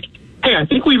where it's like, hey, I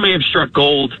think we may have struck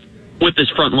gold with this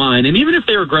front line. And even if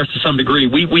they regress to some degree,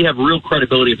 we have real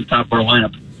credibility at the top of our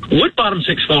lineup. What bottom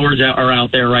six forwards are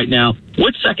out there right now?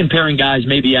 What second pairing guys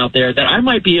may be out there that I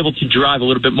might be able to drive a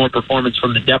little bit more performance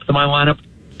from the depth of my lineup?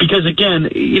 Because, again,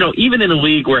 even in a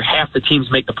league where half the teams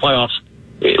make the playoffs,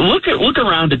 look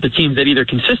around at the teams that either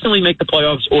consistently make the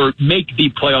playoffs or make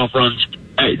deep playoff runs.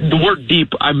 The word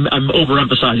deep, I'm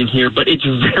overemphasizing here, but it's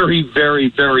very, very,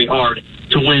 very hard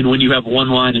to win when you have one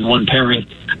line and one pairing.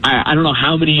 I don't know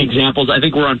how many examples. I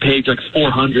think we're on page like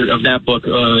 400 of that book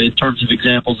in terms of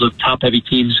examples of top-heavy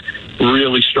teams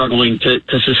really struggling to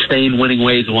sustain winning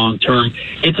ways long term.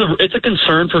 It's a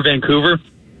concern for Vancouver.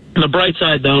 The bright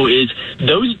side, though, is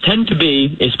those tend to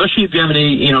be, especially if you have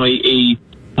a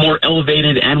more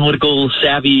elevated, analytical,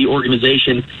 savvy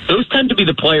organization, those tend to be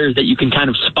the players that you can kind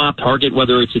of spot target,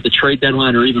 whether it's at the trade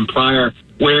deadline or even prior,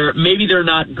 where maybe they're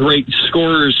not great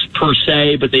scorers per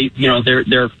se, but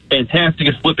they're fantastic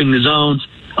at flipping the zones.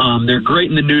 They're great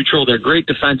in the neutral. They're great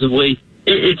defensively.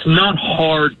 It's not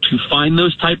hard to find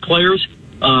those type players,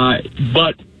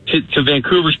 but to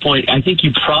Vancouver's point, I think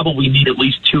you probably need at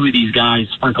least two of these guys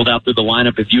sprinkled out through the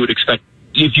lineup if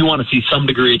you want to see some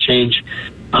degree of change.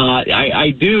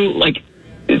 I do like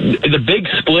the big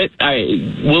split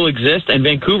will exist, and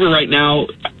Vancouver right now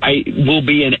will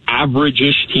be an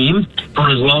average-ish team for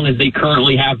as long as they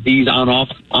currently have these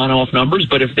on-off numbers.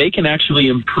 But if they can actually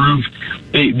improve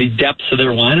the depths of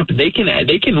their lineup, they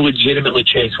can legitimately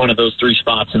chase one of those three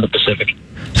spots in the Pacific.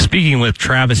 Speaking with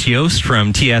Travis Yost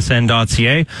from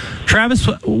TSN.ca. Travis,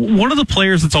 one of the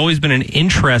players that's always been an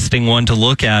interesting one to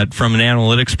look at from an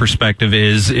analytics perspective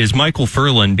is Michael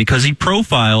Furlan, because he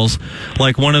profiles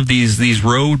like one of these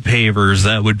road pavers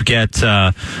that would get,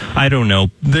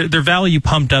 their value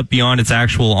pumped up beyond its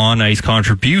actual on-ice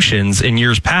contributions in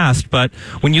years past. But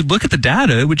when you look at the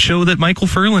data, it would show that Michael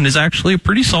Furlan is actually a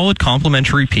pretty solid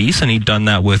complementary piece, and he'd done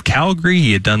that with Calgary.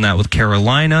 He had done that with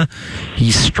Carolina.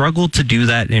 He struggled to do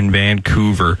that in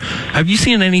Vancouver. Have you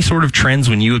seen any sort of trends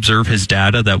when you observe his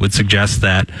data that would suggest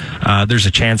that there's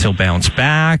a chance he'll bounce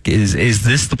back? Is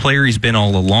this the player he's been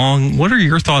all along? What are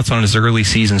your thoughts on his early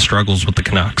season struggles with the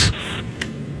Canucks?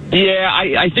 Yeah,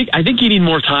 I think you need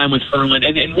more time with Furlan,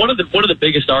 and one of the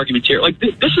biggest arguments here, like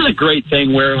this is a great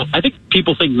thing where I think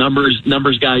people think numbers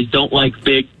guys don't like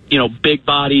big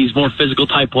bodies, more physical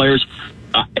type players.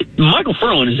 Michael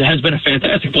Furlan has been a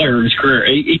fantastic player in his career,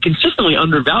 a consistently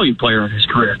undervalued player in his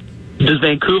career. Does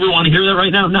Vancouver want to hear that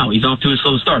right now? No, he's off to a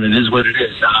slow start. It is what it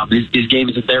is. His game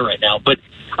isn't there right now. But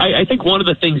I think one of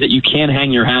the things that you can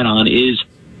hang your hat on is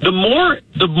the more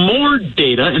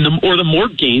data and the more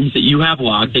games that you have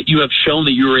logged, that you have shown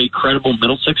that you're a credible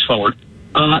middle six forward,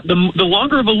 the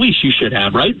longer of a leash you should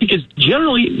have, right? Because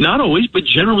generally, not always, but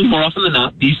generally more often than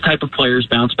not, these type of players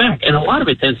bounce back. And a lot of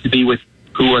it tends to be with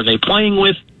who are they playing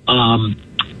with,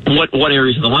 what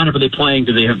areas of the lineup are they playing,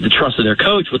 do they have the trust of their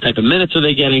coach, what type of minutes are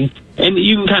they getting, and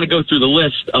you can kind of go through the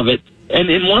list of it.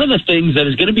 And one of the things that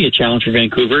is going to be a challenge for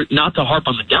Vancouver, not to harp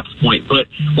on the depth point, but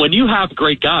when you have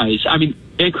great guys, I mean,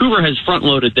 Vancouver has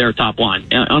front-loaded their top line,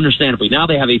 understandably. Now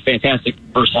they have a fantastic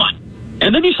first line.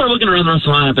 And then you start looking around the rest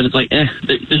of the lineup, and it's like,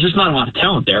 there's just not a lot of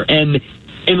talent there. And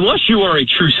unless you are a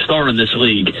true star in this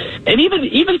league, and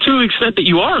even to the extent that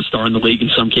you are a star in the league in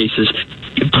some cases,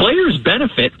 players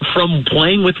benefit from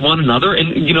playing with one another.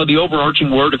 And, the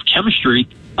overarching word of chemistry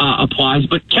applies.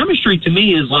 But chemistry to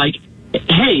me is like,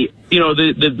 hey,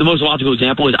 the most logical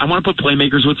example is I want to put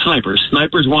playmakers with snipers.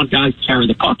 Snipers want guys to carry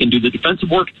the puck and do the defensive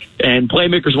work, and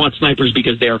playmakers want snipers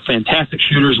because they are fantastic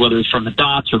shooters, whether it's from the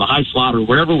dots or the high slot or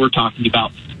wherever we're talking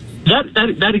about.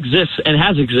 That exists and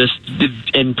has existed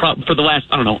for the last,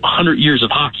 100 years of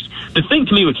hockey. The thing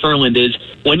to me with Ferland is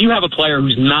when you have a player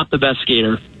who's not the best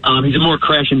skater, he's a more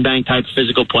crash and bang type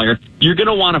physical player, you're going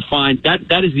to want to find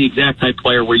that is the exact type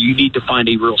player where you need to find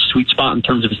a real sweet spot in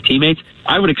terms of his teammates.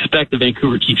 I would expect that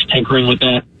Vancouver keeps tinkering with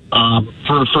that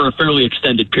for a fairly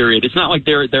extended period. It's not like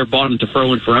they're bought into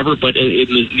Ferland forever, but in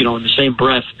the same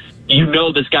breath,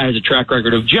 this guy has a track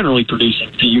record of generally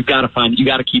producing. So you got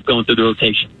to keep going through the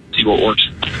rotation, see what works.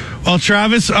 Well,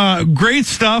 Travis, great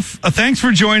stuff. Thanks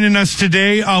for joining us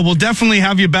today. We'll definitely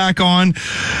have you back on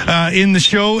in the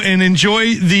show, and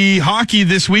enjoy the hockey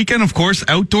this weekend. Of course,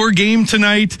 outdoor game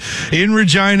tonight in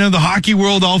Regina. The hockey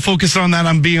world all focused on that.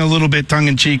 I'm being a little bit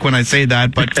tongue-in-cheek when I say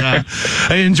that, but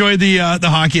I enjoy the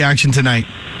hockey action tonight.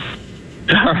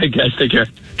 All right, guys. Take care.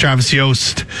 Travis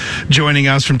Yost joining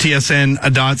us from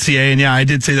TSN.ca. And yeah, I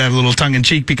did say that a little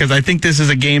tongue-in-cheek because I think this is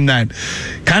a game that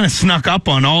kind of snuck up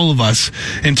on all of us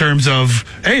in terms of,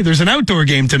 hey, there's an outdoor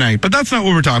game tonight. But that's not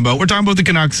what we're talking about. We're talking about the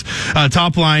Canucks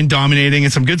top line dominating,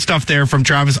 and some good stuff there from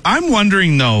Travis. I'm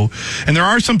wondering, though, and there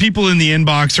are some people in the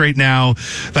inbox right now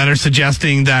that are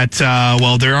suggesting that,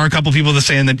 there are a couple people that are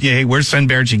saying that, hey, where's Sven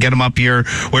Baertschi? Get him up here.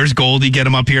 Where's Goldie? Get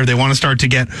him up here. They want to start to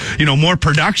get, more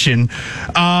production.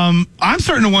 I'm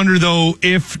starting to wonder, though,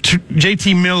 if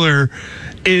JT Miller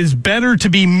is better to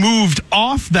be moved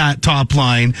off that top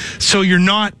line so you're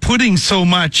not putting so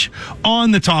much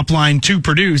on the top line to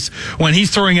produce when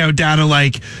he's throwing out data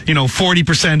like,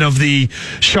 40% of the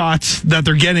shots that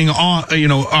they're getting on,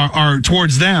 are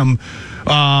towards them.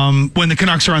 When the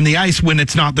Canucks are on the ice, when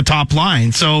it's not the top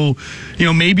line. So,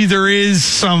 maybe there is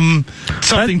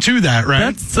something to that,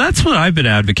 right? That's what I've been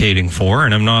advocating for,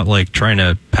 and I'm not trying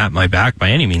to pat my back by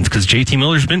any means, because JT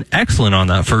Miller's been excellent on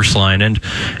that first line, and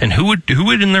who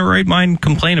would in their right mind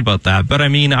complain about that? But I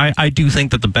mean, I do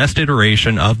think that the best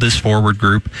iteration of this forward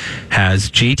group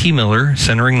has JT Miller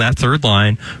centering that third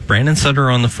line, Brandon Sutter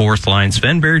on the fourth line,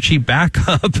 Sven Baertschi back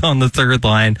up on the third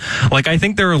line. I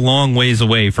think they're a long ways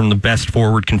away from the best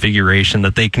forward configuration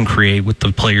that they can create with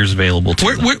the players available to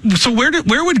them. So where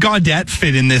would Gaudette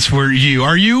fit in this? Are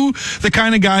you the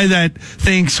kind of guy that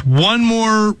thinks one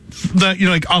more,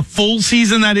 a full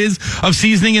season, that is, of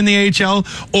seasoning in the AHL,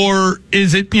 or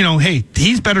is it, hey,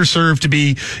 he's better served to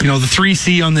be, the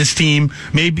 3C on this team,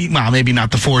 maybe not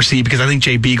the 4C, because I think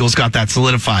Jay Beagle's got that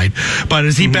solidified, but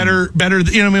is he better,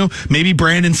 maybe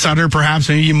Brandon Sutter, perhaps,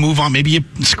 maybe you move on, maybe you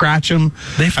scratch him.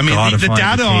 The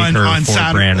data on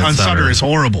Sutter is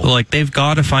horrible. They've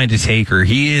got to find a taker.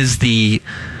 He is the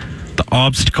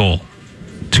obstacle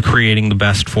to creating the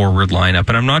best forward lineup,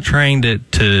 and I'm not trying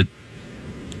to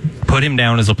put him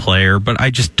down as a player, but I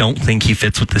just don't think he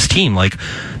fits with this team.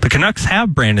 The Canucks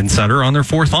have Brandon Sutter on their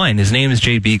fourth line. His name is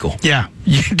Jay Beagle. Yeah.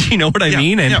 Do you know what I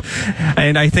mean?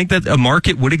 And I think that a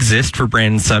market would exist for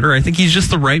Brandon Sutter. I think he's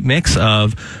just the right mix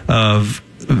of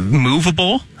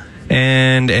movable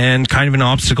and kind of an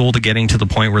obstacle to getting to the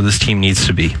point where this team needs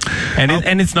to be.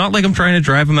 And it's not like I'm trying to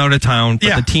drive them out of town,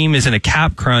 but the team is in a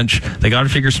cap crunch. They got to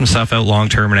figure some stuff out long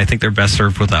term, and I think they're best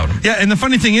served without him. Yeah, and the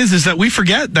funny thing is that we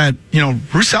forget that,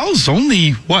 Roussel's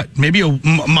only, maybe a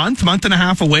month and a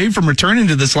half away from returning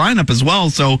to this lineup as well.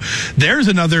 So there's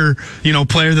another,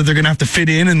 player that they're going to have to fit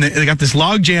in, and they got this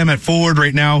log jam at forward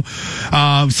right now.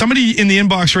 Somebody in the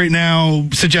inbox right now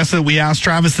suggested that we ask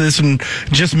Travis this and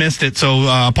just missed it, so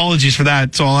apologies for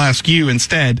that, so I'll ask you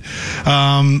instead.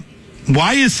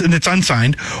 Why is, and it's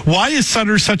unsigned, why is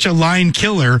Sutter such a line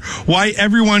killer? Why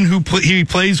everyone who he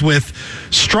plays with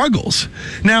struggles?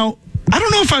 Now, I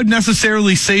don't know if I would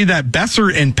necessarily say that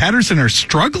Besser and Pettersson are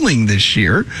struggling this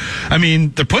year. I mean,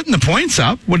 they're putting the points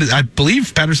up. I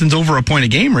believe Pettersson's over a point a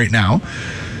game right now.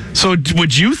 So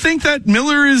would you think that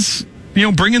Miller is,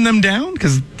 bringing them down?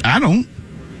 Because I don't.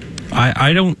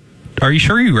 I don't. Are you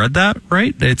sure you read that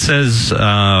right? It says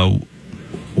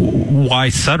why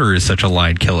Sutter is such a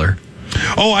line killer.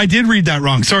 Oh, I did read that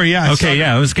wrong. Sorry, yeah. Okay,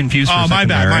 yeah, I was confused for a second.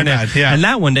 My bad, yeah. And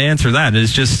that one, to answer that,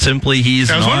 is just simply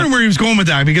I was wondering where he was going with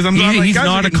that, because he's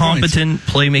not a competent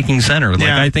playmaking center.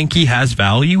 I think he has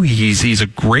value. He's a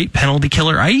great penalty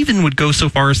killer. I even would go so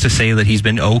far as to say that he's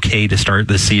been okay to start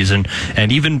this season,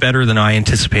 and even better than I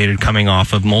anticipated coming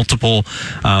off of multiple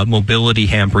mobility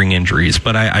hampering injuries.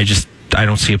 But I just I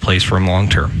don't see a place for him long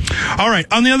term. All right.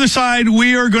 On the other side,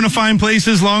 we are going to find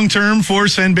places long term for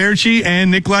Sven Baertschi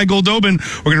and Nikolai Goldobin.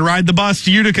 We're going to ride the bus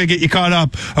to Utica, get you caught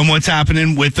up on what's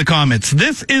happening with the Comets.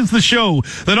 This is the show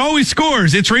that always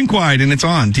scores. It's Rink Wide, and it's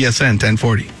on TSN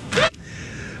 1040.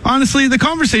 Honestly, the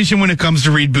conversation when it comes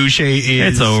to Reed Boucher is...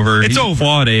 It's over. It's He's over. A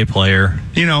quad A player.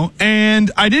 You know, and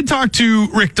I did talk to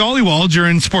Rick Dhaliwal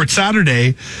during Sports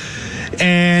Saturday,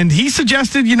 and he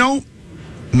suggested,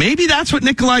 maybe that's what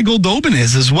Nikolai Goldobin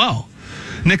is as well.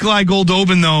 Nikolai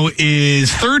Goldobin, though,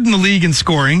 is third in the league in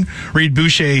scoring. Reed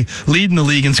Boucher leading the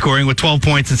league in scoring with 12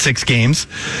 points in 6 games.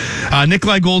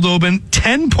 Nikolai Goldobin,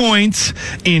 10 points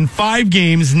in 5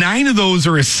 games. 9 of those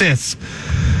are assists.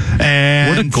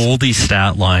 And what a Goldie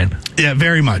stat line. Yeah,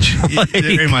 very much.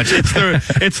 Very much.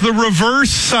 It's the reverse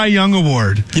Cy Young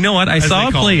Award. You know what? I saw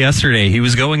a play yesterday. He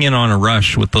was going in on a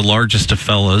rush with the largest of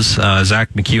fellas,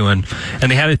 Zach McEwen,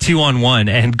 and they had a 2-on-1,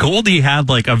 and Goldie had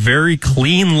like a very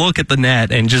clean look at the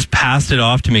net and just passed it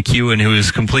off to McEwen, who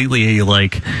was completely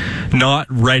not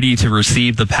ready to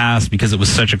receive the pass because it was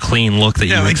such a clean look that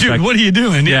you expect. Dude, what are you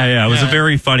doing? Yeah. It was a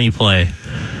very funny play.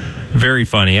 Very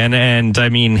funny. And I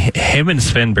mean, him and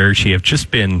Sven Baertschi have just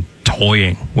been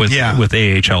toying with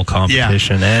AHL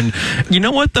competition. Yeah. And you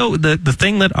know what, though? The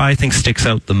thing that I think sticks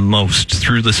out the most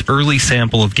through this early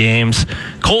sample of games,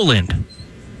 Cole Lind.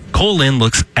 Cole Lind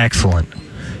looks excellent.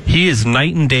 He is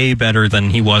night and day better than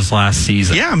he was last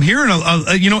season. Yeah, I'm hearing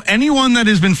anyone that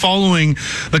has been following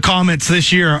the Comets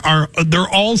this year they're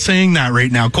all saying that right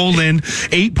now. Cole Lind,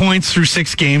 8 points through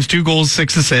 6 games, 2 goals,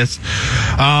 6 assists.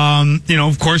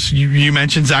 Of course, you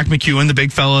mentioned Zach McEwen, the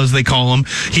big fella as they call him.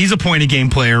 He's a point a game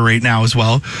player right now as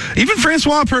well. Even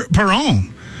Francois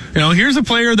Perron. Here's a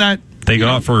player that they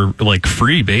got for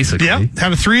free, basically. Yeah,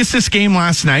 had a 3-assist game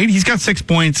last night. He's got 6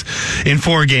 points in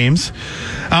 4 games.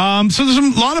 So there's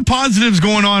a lot of positives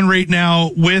going on right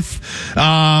now with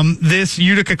this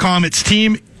Utica Comets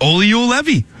team. Olli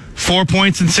Juolevi, 4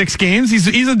 points in 6 games. He's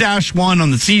a -1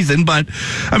 on the season, but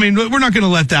I mean, we're not going to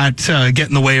let that get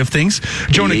in the way of things.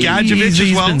 Jonah Gadjevich as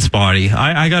well. He's been spotty.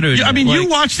 I got to. I mean, you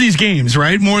watch these games,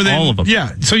 right? More than all of them.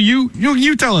 Yeah. So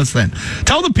you tell us then.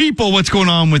 Tell the people what's going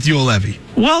on with Juolevi.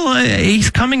 Well, he's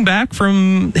coming back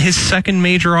from his second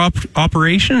major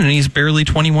operation, and he's barely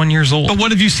 21 years old. But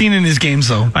what have you seen in his games,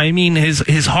 though? I mean,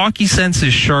 his hockey sense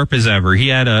is sharp as ever. He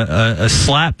had a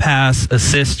slap pass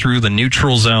assist through the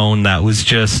neutral zone that was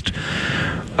just...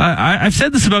 I've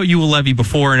said this about Juolevi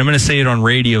before, and I'm going to say it on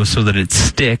radio so that it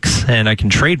sticks and I can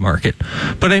trademark it.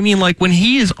 But I mean, when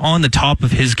he is on the top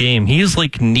of his game, he is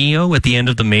like Neo at the end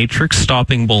of the Matrix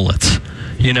stopping bullets.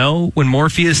 When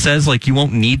Morpheus says, you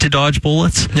won't need to dodge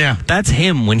bullets. Yeah. That's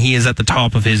him when he is at the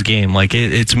top of his game.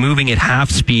 It's moving at half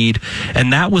speed,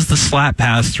 and that was the slap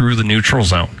pass through the neutral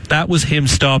zone. That was him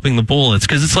stopping the bullets,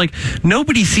 because it's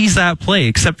nobody sees that play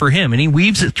except for him, and he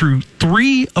weaves it through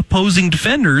 3 opposing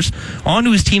defenders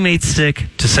onto his teammate's stick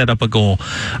to set up a goal.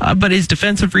 But his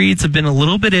defensive reads have been a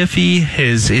little bit iffy.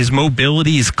 His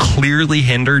mobility is clearly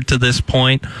hindered to this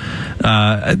point.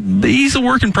 He's a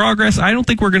work in progress. I don't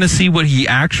think we're going to see what he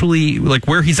actually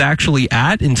where he's actually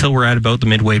at until we're at about the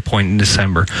midway point in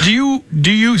December. Do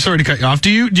you sorry to cut you off,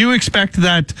 do you expect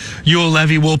that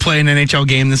Juolevi will play an NHL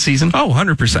game this season? Oh,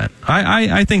 100%.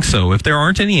 I think so. If there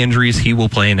aren't any injuries, he will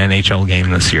play an NHL game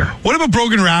this year. What about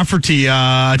Brogan Rafferty?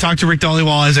 I talked to Rick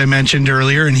Dhaliwal, as I mentioned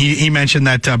earlier, and he mentioned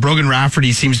that Brogan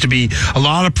Rafferty seems to be a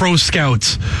lot of pro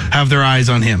scouts have their eyes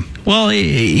on him. Well,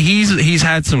 he's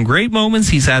had some great moments.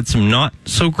 He's had some not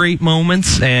so great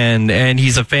moments, and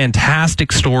he's a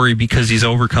fantastic story because he's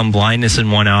overcome blindness in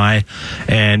one eye,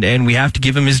 and we have to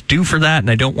give him his due for that.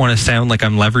 And I don't want to sound like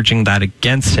I'm leveraging that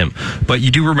against him, but you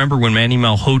do remember when Manny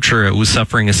Malhotra was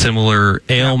suffering a similar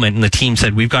ailment, and the team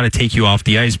said, "We've got to take you off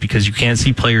the ice because you can't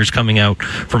see players coming out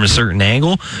from a certain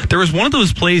angle." There was one of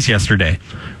those plays yesterday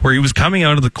where he was coming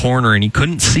out of the corner and he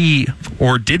couldn't see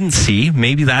or didn't see.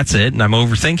 Maybe that's it, and I'm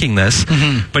overthinking this,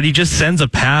 but he just sends a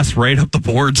pass right up the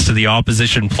boards to the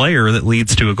opposition player that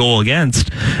leads to a goal against.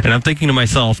 And I'm thinking to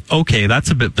myself, okay,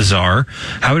 that's a bit bizarre.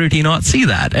 How did he not see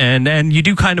that? And you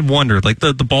do kind of wonder,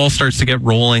 the ball starts to get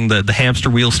rolling, the hamster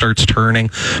wheel starts turning,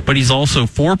 but he's also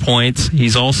 4 points.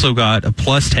 He's also got a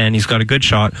 +10. He's got a good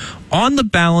shot. On the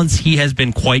balance, he has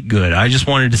been quite good. I just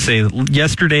wanted to say that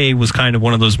yesterday was kind of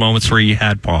one of those moments where you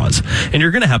had pause. And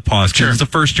you're going to have pause because it's a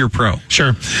first-year pro.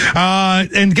 Sure.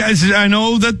 And guys, I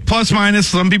know that plus-minus,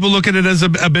 some people look at it as a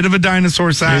bit of a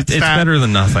dinosaur stat. It's better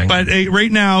than nothing. But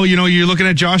right now, you're looking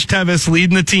at Josh Tevis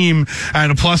leading the team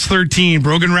at a +13.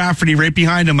 Brogan Rafferty right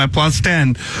behind him at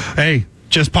 +10. Hey,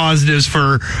 just positives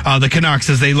for the Canucks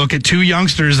as they look at two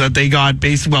youngsters that they got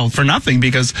for nothing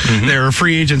because they're a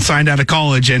free agent signed out of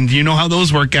college. And you know how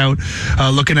those work out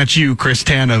looking at you, Chris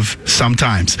Tanev,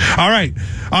 sometimes. All right.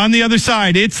 On the other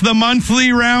side, it's the monthly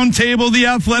roundtable. The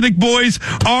Athletic boys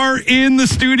are in the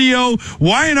studio.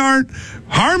 Wyatt,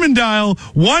 Harman Dayal,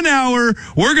 1 hour.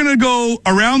 We're going to go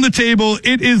around the table.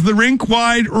 It is the Rink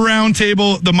Wide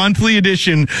Roundtable, the monthly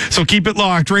edition. So keep it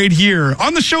locked right here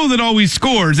on the show that always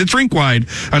scores. It's Rink Wide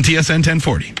on TSN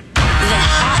 1040.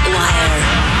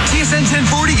 TSN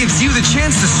 1040 gives you the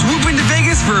chance to swoop into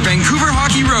Vegas for a Vancouver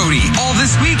hockey roadie. All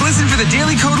this week, listen for the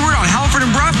daily code word on Halford and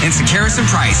Bruff and Sakaris and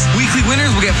Price. Weekly winners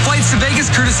will get flights to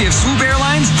Vegas courtesy of Swoop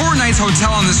Airlines, 4 nights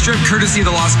hotel on the Strip courtesy of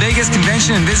the Las Vegas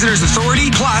Convention and Visitors Authority,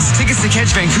 plus tickets to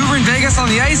catch Vancouver and Vegas on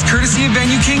the ice courtesy of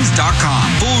VenueKings.com.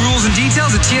 Full rules and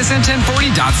details at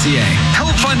tsn1040.ca.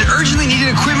 Help fund urgently needed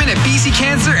equipment at BC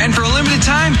Cancer, and for a limited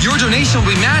time, your donation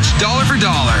will be matched dollar for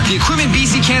dollar. The equipment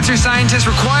BC Cancer scientists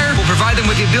require will provide them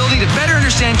with the ability to better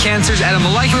understand cancers at a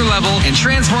molecular level and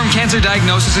transform cancer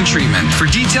diagnosis and treatment. For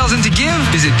details and to give,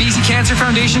 visit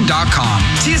bccancerfoundation.com.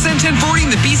 TSN 1040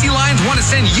 and the BC Lions want to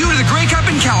send you to the Grey Cup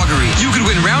in Calgary. You could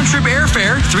win round-trip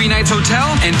airfare, 3 nights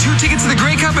hotel, and 2 tickets to the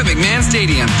Grey Cup at McMahon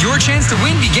Stadium. Your chance to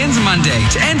win begins Monday.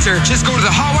 To enter, just go to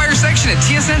the Hotwire section at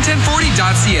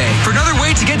tsn1040.ca. For another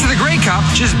way to get to the Grey Cup,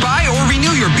 just buy or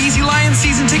renew your BC Lions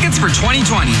season tickets for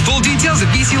 2020. Full details at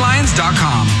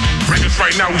bclions.com.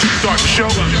 Right now, we should start the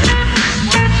show.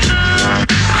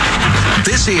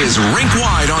 This is Rink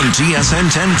Wide on TSN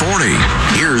 1040.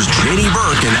 Here's JD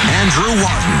Burke and Andrew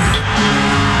Wadden.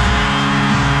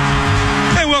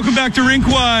 Hey, welcome back to Rink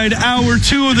Wide, hour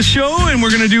 2 of the show, and we're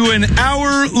going to do an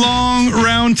hour-long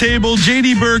roundtable.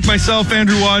 JD Burke, myself,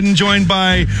 Andrew Wadden, joined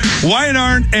by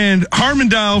Wyatt and Harman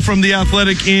Dayal from The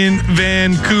Athletic in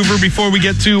Vancouver. Before we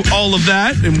get to all of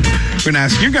that, and we're going to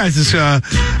ask your guys'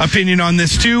 opinion on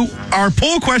this too. Our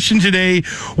poll question today,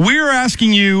 we're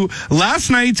asking you, last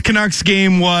night's Canucks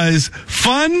game was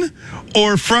fun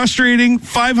or frustrating?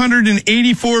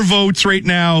 584 votes right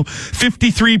now.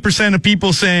 53% of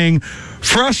people saying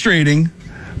frustrating.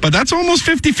 But that's almost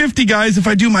 50-50, guys, if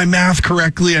I do my math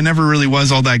correctly. I never really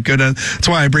was all that good at it. That's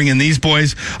why I bring in these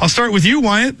boys. I'll start with you,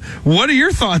 Wyatt. What are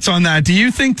your thoughts on that? Do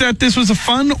you think that this was a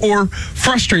fun or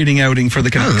frustrating outing for the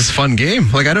Canucks? It was a fun game.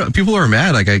 People are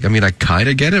mad. I kind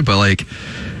of get it, but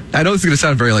I know it's going to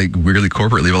sound very weirdly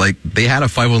corporately, but they had a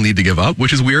 5-1 lead to give up,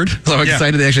 which is weird. So I'm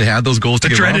excited they actually had those goals to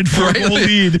give up. The dreaded 4-goal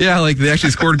lead. Yeah, they actually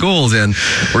scored goals, and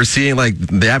we're seeing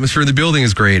the atmosphere in the building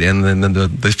is great, and then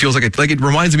it feels it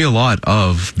reminds me a lot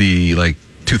of the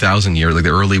 2000 year, the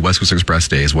early West Coast Express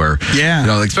days, where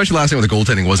especially last night when the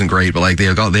goaltending wasn't great, but they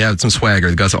had some swagger,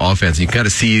 they got some offense. You can kind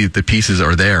of see the pieces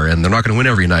are there, and they're not going to win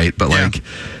every night, but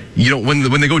you don't,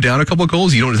 when they go down a couple of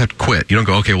goals, you don't just have to quit. You don't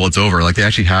go, okay, well, it's over. They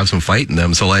actually have some fight in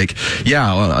them. So if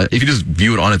you just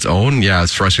view it on its own,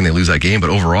 it's frustrating they lose that game.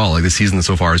 But overall, this season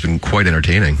so far has been quite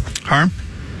entertaining. Harm?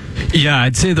 Yeah,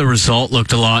 I'd say the result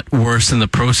looked a lot worse than the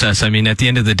process. I mean, at the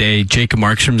end of the day, Jacob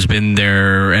Markstrom's been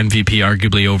their MVP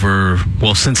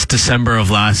arguably since December of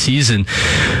last season.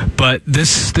 But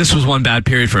this was one bad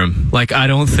period for him.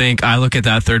 I look at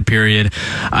that third period,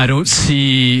 I don't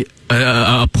see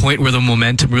a point where the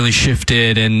momentum really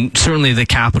shifted, and certainly the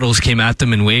Capitals came at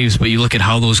them in waves, but you look at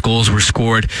how those goals were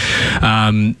scored.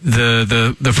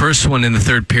 The first one in the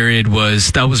third period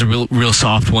was a real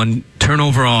soft one.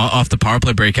 Turnover off the power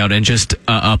play breakout, and just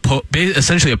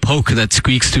essentially a poke that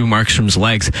squeaks through Markstrom's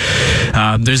legs.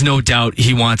 There's no doubt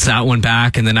he wants that one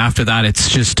back, and then after that it's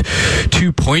just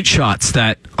 2-point shots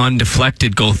that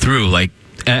undeflected go through.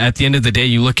 At the end of the day,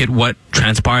 you look at what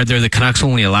transpired there. The Canucks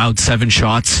only allowed 7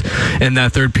 shots in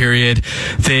that third period.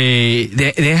 They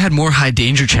had more high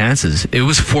danger chances. It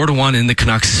was 4-1 in the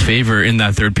Canucks' favor in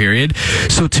that third period.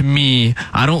 So to me,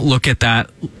 I don't look at that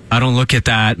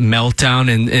meltdown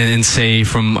and say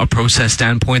from a process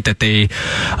standpoint that they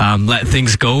let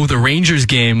things go. The Rangers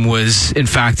game was in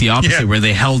fact the opposite, where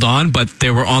they held on, but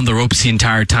they were on the ropes the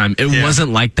entire time. It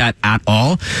wasn't like that at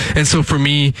all. And so for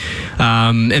me,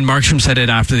 and Markstrom said it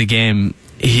after the game,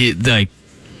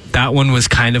 that one was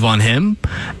kind of on him,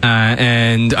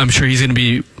 and I'm sure he's going to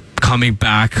be coming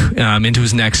back into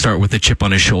his next start with a chip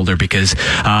on his shoulder, because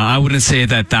I wouldn't say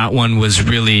that one was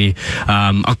really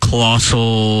a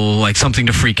colossal, something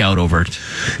to freak out over.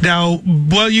 Now,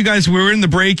 you guys, we were in the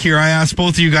break here. I asked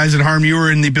both of you guys at Harm, you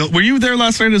were in the build. Were you there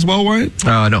last night as well, Wyatt?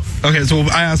 No. Okay, so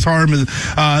I asked Harm,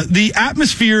 the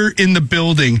atmosphere in the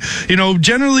building.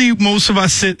 Generally most of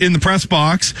us sit in the press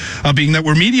box, being that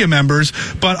we're media members,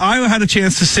 but I had a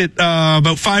chance to sit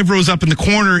about 5 rows up in the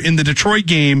corner in the Detroit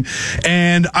game,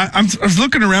 and I was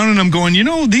looking around and I'm going,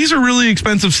 these are really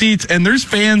expensive seats, and there's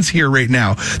fans here right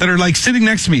now that are like sitting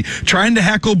next to me trying to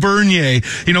heckle Bernier,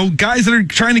 guys that are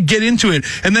trying to get into it.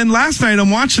 And then last night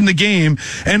I'm watching the game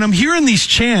and I'm hearing these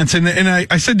chants, and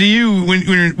I said to you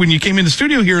when you came in the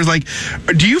studio here, is like,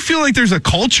 do you feel like there's a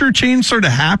culture change sort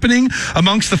of happening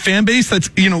amongst the fan base that's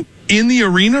in the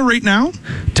arena right now?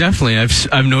 Definitely.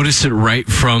 I've noticed it right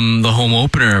from the home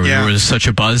opener. There was such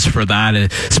a buzz for that,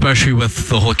 especially with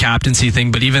the whole captaincy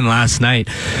thing. But even last night,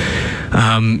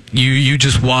 you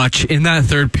just watch in that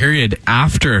third period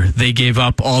after they gave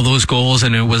up all those goals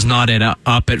and it was not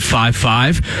up at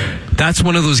 5-5. That's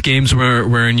one of those games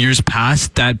where in years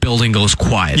past that building goes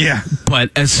quiet. Yeah.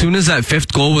 But as soon as that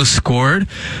fifth goal was scored,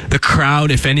 the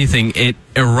crowd, if anything, it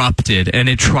erupted and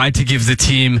it tried to give the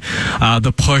team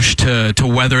the push to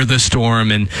weather the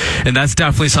storm, and that's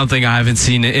definitely something I haven't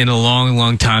seen in a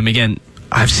long time. Again,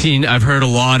 I've heard a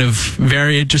lot of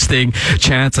very interesting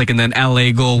chants, like in that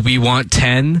LA goal, we want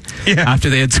 10 after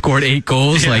they had scored 8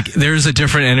 goals. Like there's a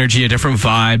different energy, a different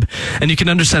vibe, and you can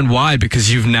understand why,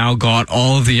 because you've now got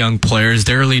all of the young players.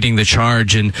 They're leading the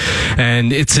charge, and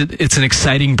it's an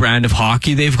exciting brand of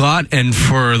hockey they've got, and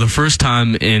for the first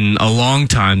time in a long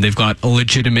time, they've got a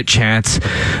legitimate chance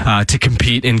to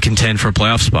compete and contend for a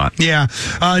playoff spot. Yeah.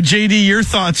 JD, your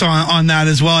thoughts on that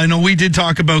as well? I know we did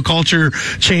talk about culture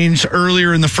change earlier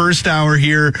in the first hour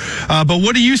here, but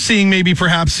what are you seeing maybe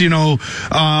perhaps on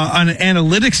an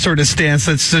analytics sort of stance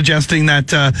that's suggesting that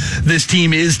this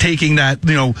team is taking that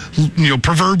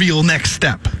proverbial next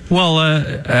step? Well,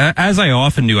 as I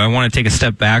often do, I want to take a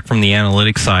step back from the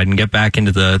analytics side and get back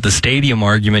into the stadium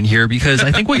argument here, because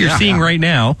I think what you're seeing right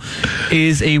now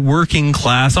is a working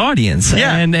class audience.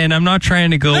 And I'm not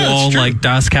trying to go like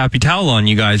Das Kapital on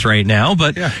you guys right now,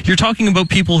 but you're talking about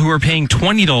people who are paying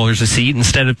 $20 a seat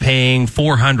instead of paying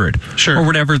 $400 or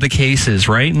whatever the case is,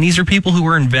 right? And these are people who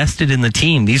are invested in the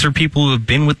team. These are people who have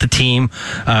been with the team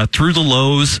through the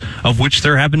lows, of which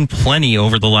there have been plenty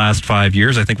over the last 5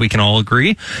 years. I think we can all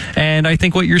agree. And I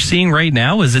think what you're seeing right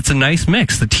now is it's a nice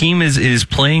mix. The team is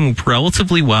playing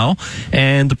relatively well,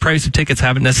 and the price of tickets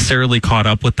haven't necessarily caught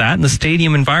up with that, and the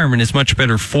stadium environment is much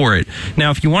better for it.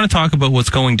 Now, if you want to talk about what's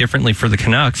going differently for the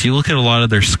Canucks, you look at a lot of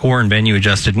their score and venue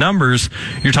adjusted numbers,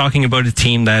 you're talking about a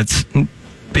team that's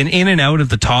been in and out of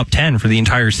the top 10 for the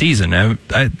entire season.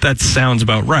 That sounds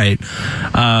about right.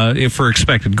 If for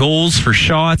expected goals, for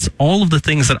shots, all of the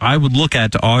things that I would look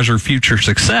at to augur future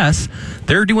success,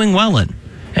 they're doing well in.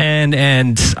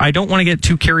 And I don't want to get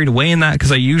too carried away in that,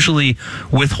 because I usually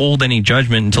withhold any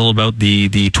judgment until about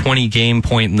the 20 game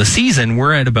point in the season.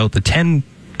 We're at about the 10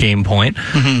 game point,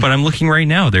 but I'm looking right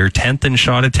now, they're 10th in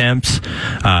shot attempts,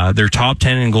 they're top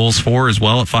 10 in goals for as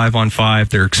well at 5-on-5.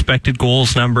 Their expected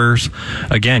goals numbers,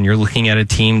 again, you're looking at a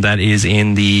team that is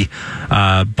in the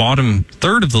bottom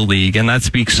third of the league, and that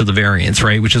speaks to the variance,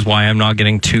 right? Which is why I'm not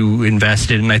getting too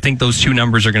invested, and I think those two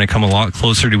numbers are going to come a lot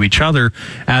closer to each other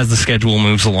as the schedule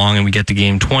moves along and we get to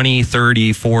game 20,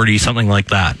 30, 40, something like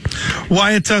that.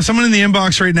 Wyatt, someone in the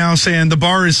inbox right now saying the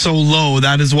bar is so low,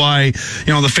 that is why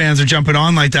the fans are jumping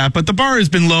on like that, but the bar has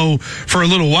been low for a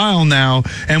little while now,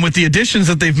 and with the additions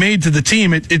that they've made to the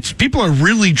team, it's people are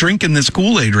really drinking this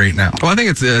Kool-Aid right now. Well, I think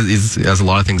it's as a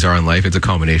lot of things are in life, it's a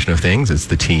combination of things. It's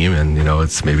the team, and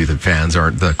it's maybe the fans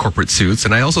aren't the corporate suits,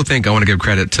 and I also think I want to give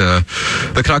credit to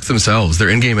the Canucks themselves. Their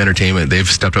in-game entertainment, they've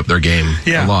stepped up their game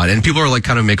a lot, and people are like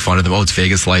kind of make fun of them. Oh, it's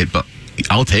Vegas light, but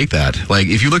I'll take that. Like,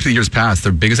 if you look at the years past,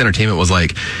 their biggest entertainment was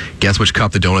like, guess which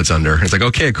cup the donut's under. And it's like,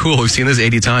 okay, cool, we've seen this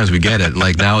 80 times, we get it.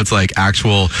 Like, now it's like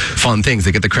actual fun things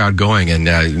that get the crowd going. And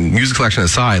music selection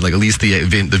aside, like at least the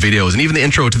videos and even the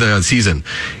intro to the season,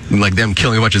 like them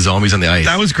killing a bunch of zombies on the ice.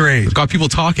 That was great. It got people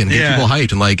talking, get people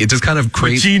hyped, and like it just kind of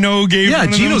creates. Gino gave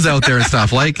Gino's out there and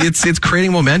stuff. Like it's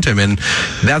creating momentum, and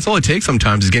that's all it takes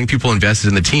sometimes is getting people invested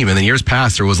in the team. And in years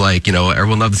past, there was like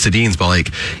everyone loved the Sedins, but like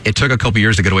it took a couple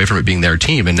years to get away from it being their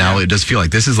team, and now it does feel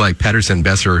like this is like Pettersson,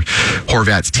 Besser,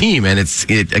 Horvat's team, and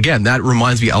it again that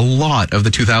reminds me a lot of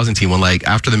the 2000 team when like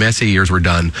after the Messier years were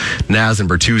done, Naz and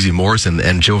Bertuzzi, Morrison,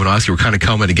 and Jovanovski were kind of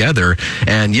coming together.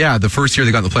 And the first year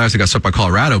they got in the playoffs, they got swept by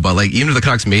Colorado. But like even if the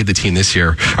Canucks made the team this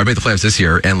year, or made the playoffs this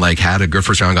year, and like had a good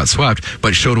first round, got swept,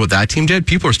 but showed what that team did,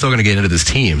 people are still going to get into this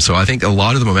team. So I think a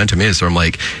lot of the momentum is from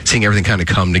like seeing everything kind of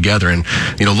come together, and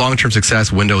long-term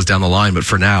success windows down the line. But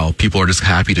for now, people are just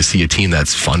happy to see a team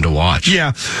that's fun to watch.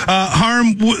 Yeah.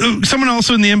 Harm, someone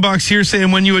also in the inbox here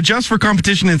saying when you adjust for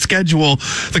competition and schedule,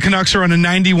 the Canucks are on a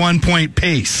 91-point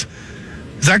pace.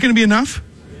 Is that going to be enough?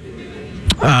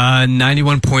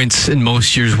 91 points in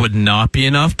most years would not be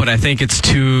enough, but I think it's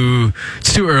too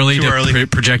early to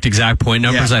project exact point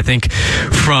numbers. I think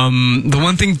from the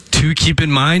one thing to to keep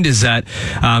in mind is that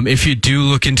if you do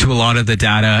look into a lot of the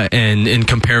data and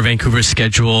compare Vancouver's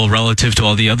schedule relative to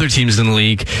all the other teams in the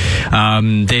league,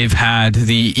 they've had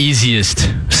the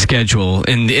easiest schedule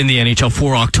in the NHL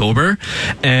for October,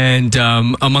 and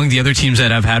among the other teams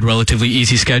that have had relatively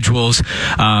easy schedules,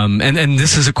 and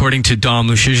this is according to Dom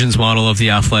Luszczyszyn's model of The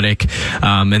Athletic,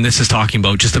 and this is talking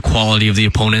about just the quality of the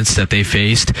opponents that they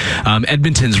faced.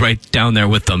 Edmonton's right down there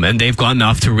with them, and they've gotten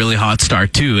off to a really hot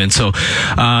start too, and so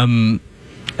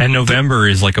and November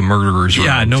is like a murderer's row.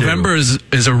 Yeah, November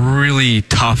is a really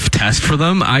tough test for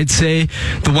them. I'd say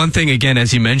the one thing, again,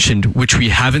 as you mentioned, which we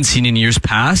haven't seen in years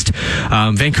past,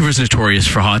 Vancouver's notorious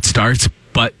for hot starts,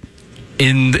 but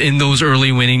in those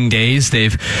early winning days,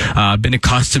 they've been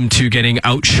accustomed to getting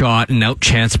outshot and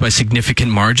outchanced by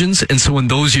significant margins. And so in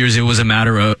those years, it was a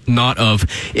matter of not of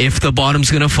if the bottom's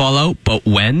going to fall out, but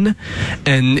when.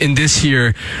 And in this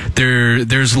year,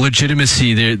 there's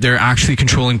legitimacy. They're actually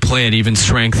controlling play at even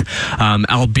strength,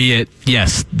 albeit,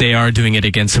 yes, they are doing it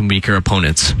against some weaker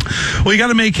opponents. Well, you got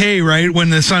to make hay, right,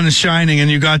 when the sun is shining. And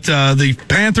you got the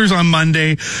Panthers on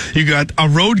Monday. You got a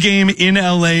road game in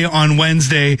LA on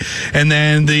Wednesday. And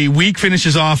then the week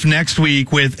finishes off next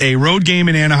week with a road game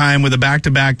in Anaheim with a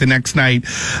back-to-back the next night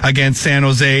against San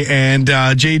Jose. And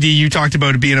JD, you talked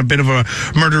about it being a bit of a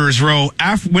murderer's row.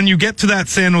 When you get to that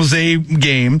San Jose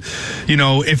game, you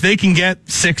know, if they can get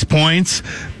 6 points,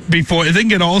 if they can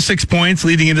get all 6 points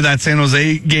leading into that San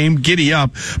Jose game, giddy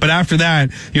up. But after that,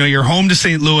 you know, you're home to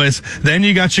St. Louis. Then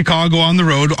you got Chicago on the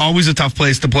road, always a tough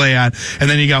place to play at. And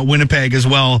then you got Winnipeg as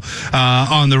well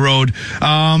on the road.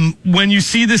 When you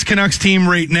see this Canucks team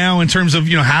right now in terms of,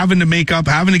 you know, having to make up,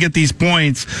 having to get these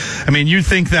points, I mean, you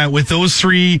think that with those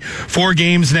 3-4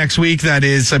 games next week, that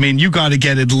is, I mean, you got to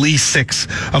get at least 6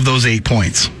 of those 8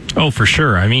 points. Oh, for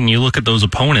sure. I mean, you look at those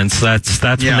opponents, that's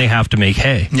when they have to make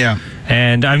hay. Yeah.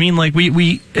 And I mean, like,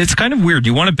 we it's kind of weird.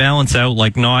 You want to balance out,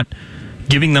 like, not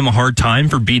giving them a hard time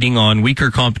for beating on weaker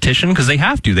competition, because they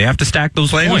have to stack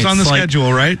those points on the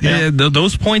schedule, right? Yeah.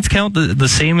 Those points count the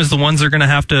same as the ones they're going to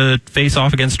have to face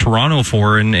off against Toronto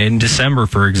for in December,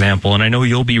 for example. And I know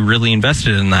you'll be really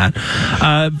invested in that.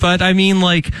 But I mean,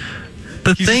 like,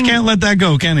 the he thing, just can't let that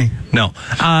go, can he? No.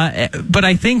 But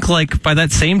I think, like, by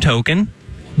that same token,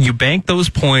 you bank those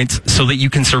points so that you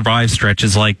can survive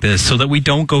stretches like this, so that we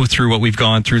don't go through what we've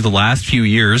gone through the last few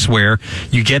years, where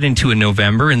you get into a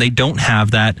November and they don't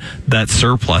have that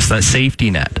surplus, that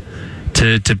safety net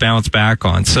to bounce back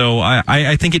on. So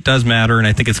I think it does matter, and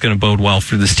I think it's going to bode well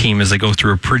for this team as they go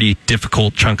through a pretty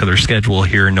difficult chunk of their schedule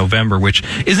here in November, which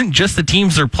isn't just the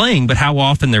teams they're playing, but how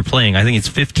often they're playing. I think it's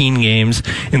 15 games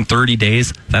in 30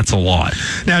 days. That's a lot.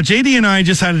 Now, JD and I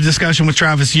just had a discussion with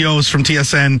Travis Yost from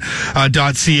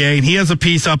TSN.ca, and he has a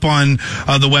piece up on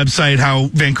the website how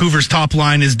Vancouver's top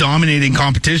line is dominating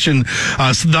competition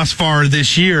thus far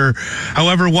this year.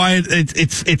 However, Wyatt,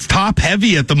 it's top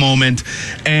heavy at the moment,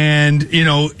 and you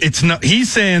know, it's not.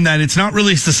 He's saying that it's not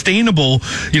really sustainable,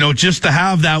 you know, just to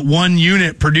have that one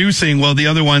unit producing while the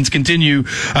other ones continue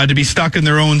to be stuck in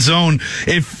their own zone.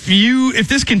 If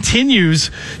this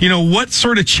continues, you know, what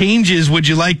sort of changes would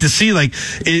you like to see? Like,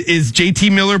 is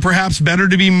JT Miller perhaps better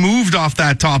to be moved off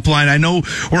that top line? I know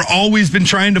we're always been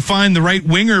trying to find the right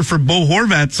winger for Bo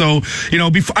Horvat. So, you know,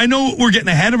 I know we're getting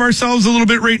ahead of ourselves a little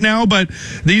bit right now, but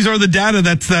these are the data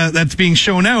that's being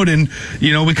shown out, and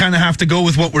you know, we kind of have to go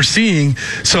with what we're seeing.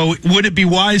 So would it be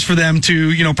wise for them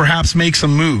to, you know, perhaps make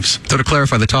some moves? So to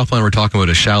clarify, the top line we're talking about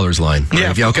is Schaller's line.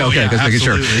 Right? Yeah. Okay. Just making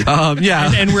sure.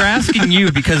 Yeah. And we're asking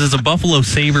you because as a Buffalo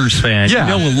Sabres fan, you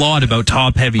know a lot about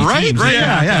top heavy teams. Right.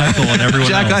 Yeah. Eichel and everyone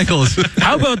Jack else. Eichel.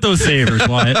 How about those Sabres,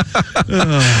 Wyatt?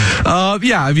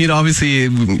 Yeah, I mean, obviously,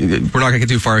 we're not going to get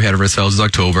too far ahead of ourselves. It's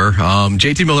October.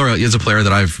 JT Miller is a player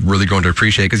that I've really grown to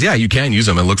appreciate, because, yeah, you can use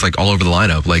him. It looks like all over the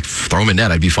lineup. Like, throw him in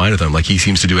net, I'd be fine with him. Like, he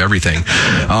seems to do everything.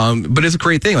 But it's a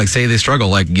great thing. Like, say they struggle,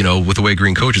 like, you know, with the way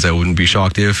Green coaches, I wouldn't be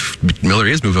shocked if Miller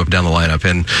is moved up and down the lineup.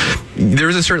 And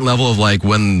there's a certain level of, like,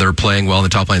 when they're playing well and the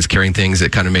top line's carrying things,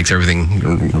 it kind of makes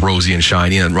everything rosy and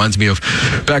shiny. And it reminds me of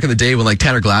back in the day when, like,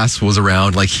 Tanner Glass was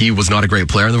around. Like, he was not a great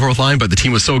player in the fourth line, but the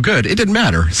team was so good, it didn't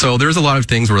matter. So there's a lot of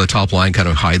things where the top line kind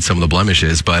of hides some of the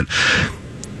blemishes, but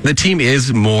the team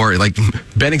is more, like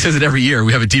Benning says it every year,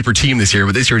 we have a deeper team this year,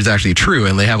 but this year it's actually true,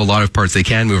 and they have a lot of parts they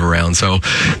can move around. So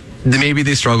maybe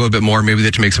they struggle a bit more. Maybe they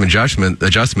have to make some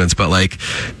adjustments. But like,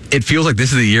 it feels like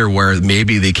this is the year where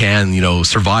maybe they can, you know,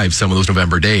 survive some of those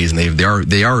November days. And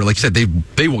they are like you said, they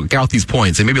got these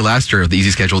points. And maybe last year, the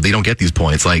easy schedule, they don't get these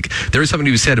points. Like, there is something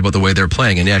to be said about the way they're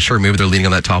playing. And yeah, sure, maybe they're leaning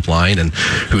on that top line, and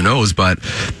who knows? But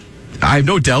I have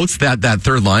no doubts that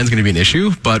third line is going to be an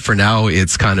issue. But for now,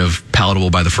 it's kind of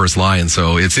palatable by the first line.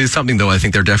 So it's something, though, I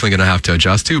think they're definitely going to have to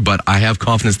adjust to. But I have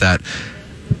confidence that,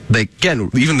 again,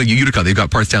 even the Utica, they've got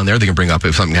parts down there they can bring up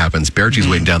if something happens. Bergey's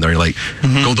waiting down there.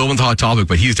 Goldobin's a hot topic,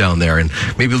 but he's down there. And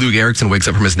maybe Luke Erickson wakes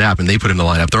up from his nap and they put him in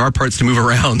the lineup. There are parts to move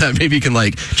around that maybe can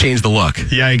change the look.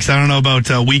 Yikes. I don't know about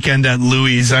Weekend at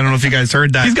Louis. I don't know if you guys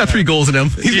heard that. He's got 3 goals in him.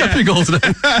 He's got 3 goals in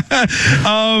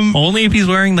him. Only if he's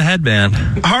wearing the headband.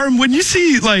 Harm, when you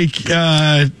see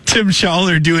Tim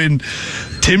Schaller doing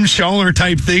Tim Schaller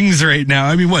type things right now.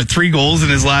 I mean, 3 goals in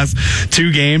his last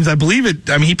 2 games? I believe it.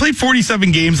 I mean, he played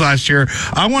 47 games last year.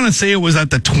 I want to say it was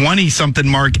at the 20-something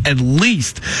mark at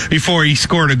least before he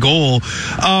scored a goal.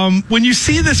 When you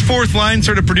see this fourth line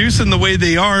sort of producing the way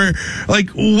they are,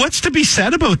 what's to be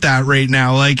said about that right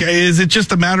now? Is it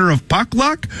just a matter of puck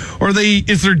luck, or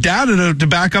is there data to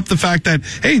back up the fact that,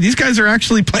 hey, these guys are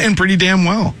actually playing pretty damn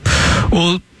well?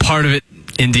 Well, part of it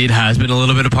indeed has been a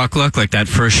little bit of puck luck. That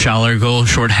first Schaller goal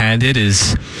shorthanded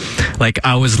is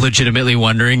I was legitimately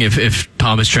wondering if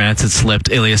Thomas Trance had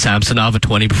slipped Ilya Samsonov a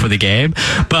 20 before the game.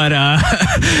 But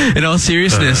in all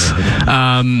seriousness,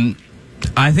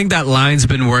 I think that line's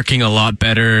been working a lot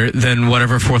better than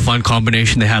whatever fourth line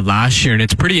combination they had last year. And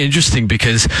it's pretty interesting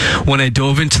because when I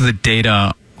dove into the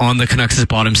data on the Canucks'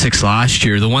 bottom 6 last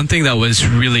year, the one thing that was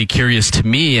really curious to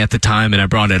me at the time, and I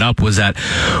brought it up, was that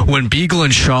when Beagle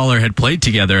and Schaller had played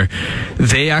together,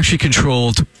 they actually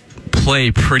controlled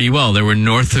play pretty well. They were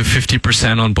north of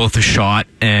 50% on both the shot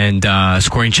and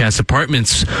scoring chance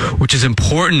departments, which is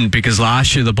important because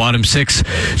last year the bottom 6,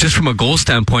 just from a goal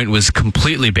standpoint, was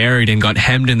completely buried and got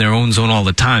hemmed in their own zone all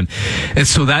the time. And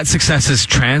so that success is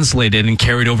translated and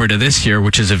carried over to this year,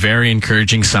 which is a very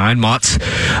encouraging sign. Motts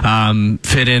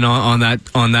fit in on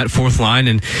that fourth line,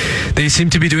 and they seem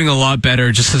to be doing a lot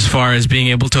better just as far as being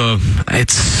able to,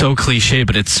 it's so cliche,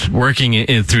 but it's working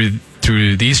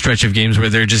through these stretch of games where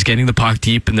they're just getting the puck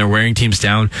deep and they're wearing teams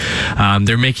down.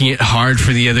 They're making it hard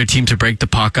for the other team to break the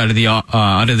puck out of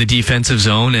the defensive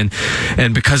zone,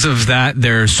 and because of that,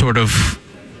 they're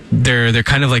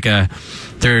kind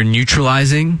of they're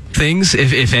neutralizing things.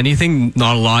 If anything,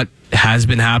 not a lot has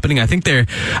been happening. I think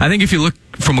if you look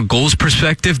from a goals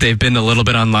perspective, they've been a little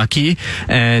bit unlucky,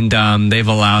 and they've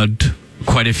allowed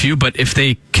quite a few, but if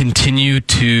they continue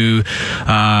to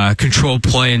control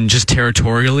play and just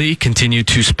territorially continue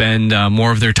to spend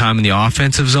more of their time in the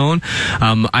offensive zone,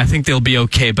 I think they'll be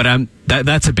okay. But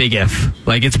that's a big if.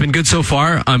 It's been good so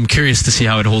far. I'm curious to see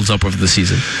how it holds up over the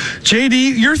season.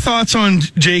 JD, your thoughts on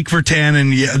Jake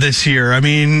Virtanen this year? I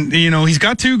mean, he's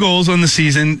got 2 goals on the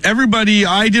season. Everybody,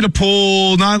 I did a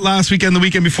poll, not last weekend, the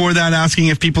weekend before that, asking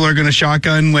if people are going to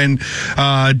shotgun when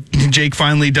Jake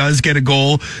finally does get a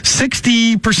goal.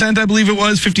 60%, I believe it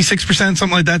was, 56%, something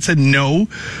like that, said no,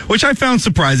 which I found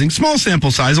surprising. Small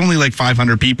sample size, only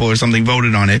 500 people or something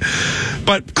voted on it.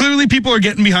 But clearly people are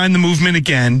getting behind the movement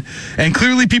again. And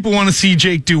clearly people want to see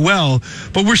Jake do well,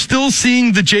 but we're still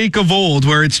seeing the Jake of old,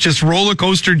 where it's just roller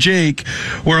coaster Jake,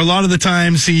 where a lot of the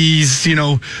times he's,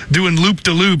 doing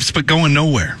loop-de-loops, but going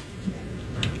nowhere.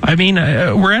 I mean,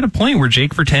 we're at a point where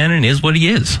Jake Virtanen is what he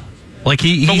is. But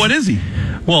what is he?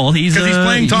 Well, he's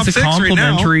playing top 6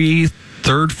 complimentary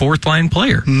third, fourth line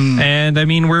player. And I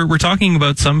mean, we're talking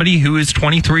about somebody who is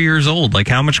 23 years old.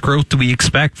 How much growth do we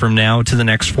expect from now to the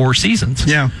next 4 seasons?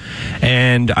 Yeah.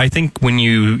 And I think when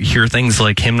you hear things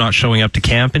like him not showing up to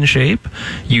camp in shape,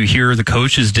 you hear the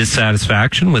coach's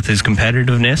dissatisfaction with his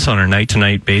competitiveness on a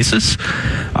night-to-night basis.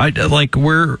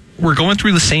 We're going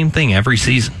through the same thing every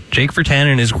season. Jake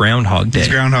Virtanen is Groundhog Day. It's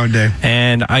Groundhog Day.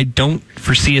 And I don't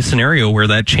foresee a scenario where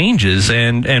that changes.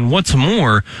 And what's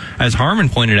more, as Harman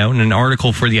pointed out in an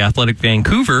article for The Athletic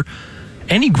Vancouver,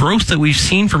 any growth that we've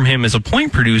seen from him as a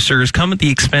point producer has come at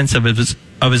the expense of his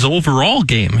overall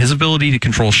game, his ability to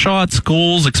control shots,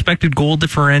 goals, expected goal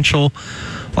differential.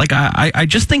 I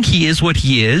just think he is what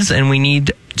he is, and we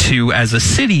need to, as a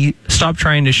city, stop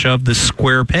trying to shove this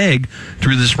square peg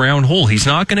through this round hole. He's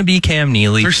not going to be Cam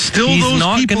Neely. There's still He's those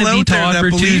not people going to be out there Todd that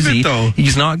believe Bertuzzi. it, though.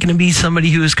 He's not going to be somebody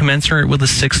who is commensurate with a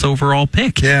 6th overall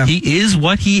pick. Yeah. He is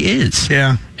what he is.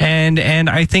 Yeah. And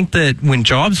I think that when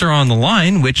jobs are on the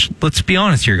line, which, let's be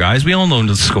honest here, guys, we all know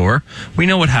the score. We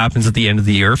know what happens at the end of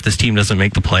the year if this team doesn't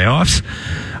make the playoffs.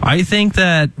 I think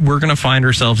that we're going to find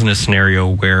ourselves in a scenario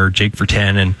where Jake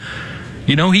Virtanen,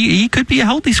 he could be a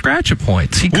healthy scratch at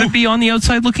points. He could be on the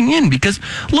outside looking in, because,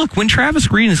 look, when Travis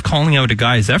Green is calling out a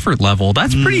guy's effort level,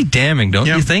 that's pretty damning, don't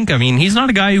you think? I mean, he's not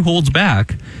a guy who holds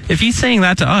back. If he's saying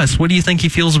that to us, what do you think he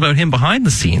feels about him behind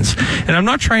the scenes? And I'm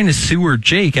not trying to sewer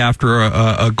Jake after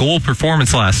a goal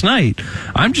performance last night.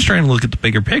 I'm just trying to look at the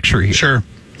bigger picture here. Sure.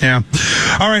 Yeah.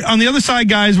 All right. On the other side,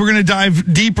 guys, we're going to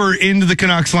dive deeper into the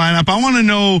Canucks lineup. I want to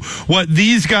know what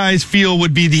these guys feel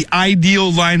would be the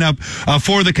ideal lineup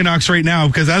for the Canucks right now,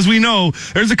 because as we know,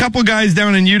 there's a couple guys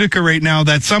down in Utica right now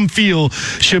that some feel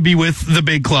should be with the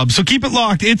big club. So keep it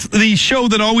locked. It's the show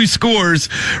that always scores,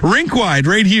 Rink Wide,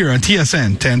 right here on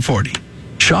TSN 1040.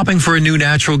 Shopping for a new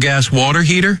natural gas water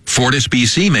heater? Fortis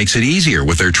BC makes it easier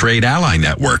with their Trade Ally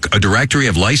Network, a directory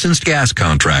of licensed gas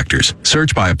contractors.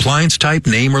 Search by appliance type,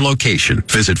 name, or location.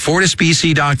 Visit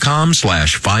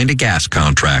fortisbc.com/find a gas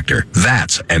contractor.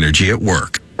 That's energy at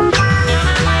work.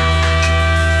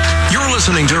 You're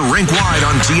listening to Rink Wide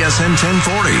on TSN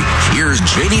 1040. Here's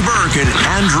JD Burke and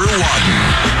Andrew Wadden.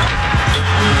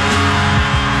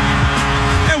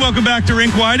 Welcome back to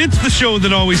Rink Wide. It's the show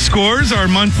that always scores, our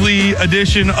monthly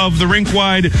edition of the Rink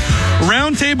Wide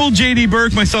Roundtable. JD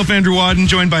Burke, myself, Andrew Wadden,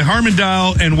 joined by Harman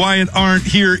Dayal and Wyatt Arndt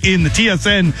here in the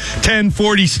TSN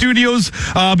 1040 studios.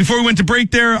 Before we went to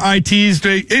break there, I teased,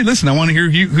 hey, listen, I want to hear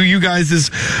who you guys'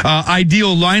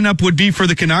 ideal lineup would be for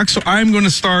the Canucks. So I'm going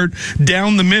to start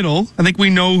down the middle. I think we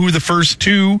know who the first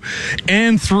two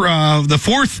and the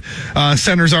fourth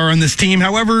centers are on this team.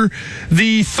 However,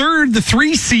 the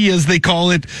 3C, as they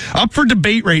call it, up for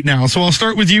debate right now. So I'll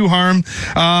start with you, Harm.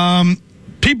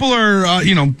 People are,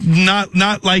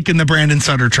 not liking the Brandon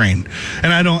Sutter train,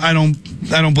 and I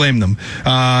don't blame them.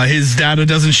 His data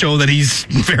doesn't show that he's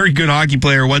a very good hockey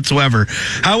player whatsoever.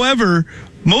 However,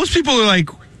 most people are like,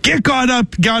 get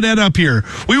Gaudette up here.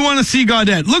 We want to see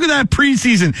Gaudette. Look at that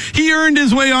preseason. He earned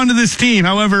his way onto this team.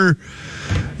 However,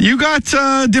 you got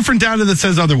different data that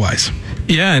says otherwise.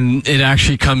 Yeah, and it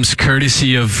actually comes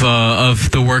courtesy of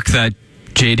the work that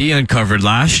JD uncovered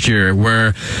last year,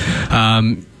 where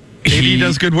he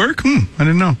does good work. I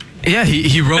didn't know. Yeah,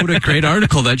 he wrote a great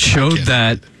article that showed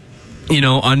that,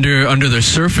 under the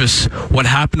surface, what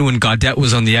happened when Gaudette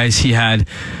was on the ice. He had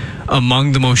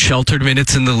among the most sheltered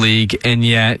minutes in the league, and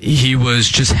yet he was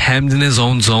just hemmed in his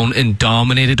own zone and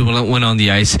dominated when it went on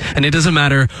the ice. And it doesn't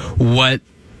matter what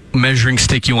measuring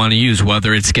stick you want to use,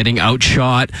 whether it's getting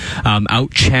outshot,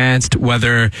 outchanced,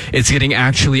 whether it's getting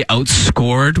actually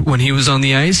outscored when he was on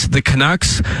the ice. The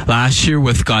Canucks last year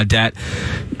with Gaudette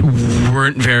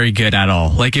weren't very good at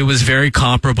all. Like, it was very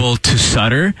comparable to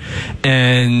Sutter,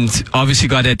 and obviously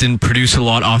Gaudette didn't produce a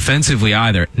lot offensively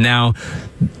either. Now,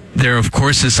 there of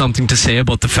course is something to say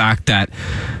about the fact that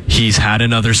he's had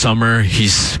another summer.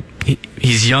 He's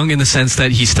young in the sense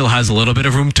that he still has a little bit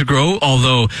of room to grow,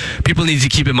 although people need to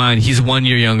keep in mind he's 1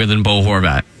 year younger than Bo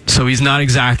Horvat. So he's not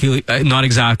exactly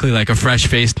like a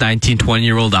fresh-faced 19,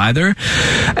 20-year-old either.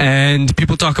 And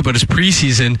people talk about his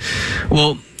preseason.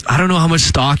 Well, I don't know how much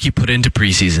stock you put into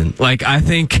preseason. Like, I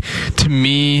think, to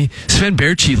me, Sven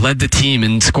Baertschi led the team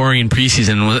in scoring in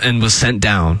preseason and was sent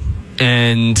down.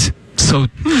 And so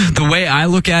the way I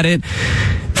look at it,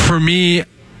 for me,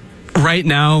 right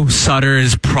now, Sutter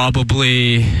is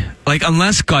probably, like,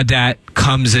 unless Gaudette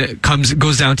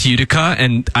goes down to Utica,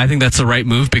 and I think that's the right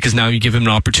move, because now you give him an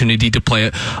opportunity to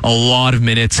play a lot of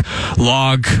minutes,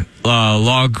 log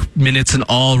minutes in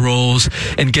all roles,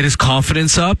 and get his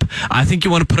confidence up. I think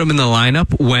you want to put him in the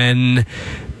lineup when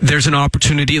there's an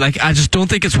opportunity. Like, I just don't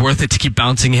think it's worth it to keep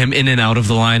bouncing him in and out of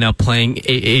the lineup, playing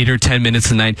 8 or 10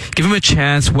 minutes a night. Give him a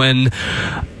chance when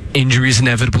injuries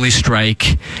inevitably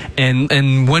strike,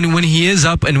 and when he is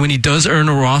up and when he does earn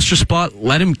a roster spot,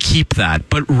 let him keep that.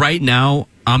 But right now,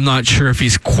 I'm not sure if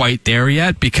he's quite there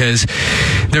yet, because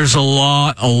there's a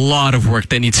lot of work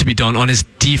that needs to be done on his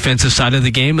defensive side of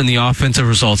the game, and the offensive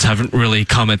results haven't really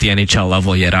come at the NHL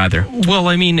level yet either. Well,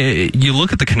 I mean, you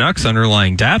look at the Canucks'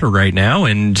 underlying data right now,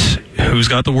 and who's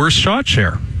got the worst shot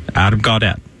share? Adam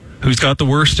Gaudette. Who's got the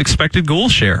worst expected goal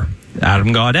share? Adam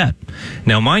Gaudette.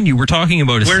 Now, mind you, we're talking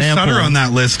about a Where's sample. Sutter on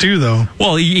that list too, though?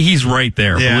 Well, he's right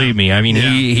there. Yeah. Believe me. I mean,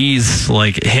 he's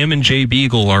like, him and Jay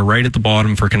Beagle are right at the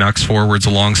bottom for Canucks forwards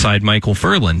alongside Michael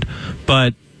Furland.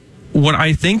 But what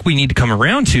I think we need to come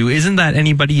around to isn't that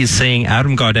anybody is saying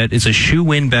Adam Gaudette is a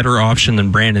shoe-in better option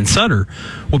than Brandon Sutter.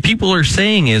 What people are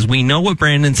saying is, we know what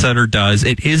Brandon Sutter does.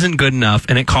 It isn't good enough,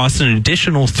 and it costs an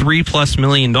additional $3+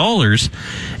 million.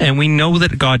 And we know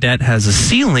that Gaudette has a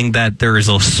ceiling that there is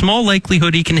a small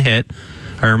likelihood he can hit.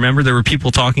 I remember there were people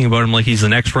talking about him like he's the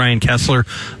next Ryan Kessler.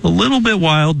 A little bit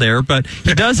wild there, but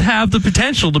he does have the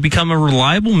potential to become a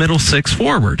reliable middle six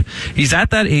forward. He's at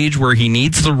that age where he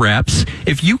needs the reps.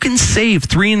 If you can save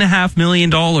 $3.5 million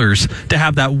to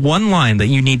have that one line that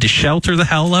you need to shelter the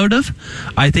hell out of,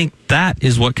 I think that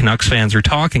is what Canucks fans are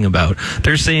talking about.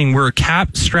 They're saying we're a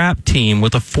cap-strapped team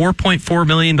with a $4.4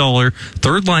 million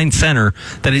third-line center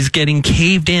that is getting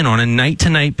caved in on a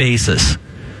night-to-night basis.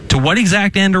 To what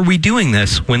exact end are we doing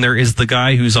this when there is the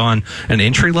guy who's on an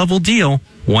entry-level deal,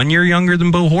 1 year younger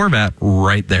than Bo Horvat,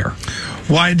 right there?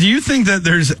 Why do you think that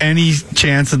there's any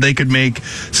chance that they could make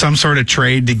some sort of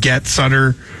trade to get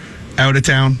Sutter out of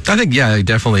town? I think, yeah,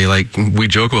 definitely. Like, we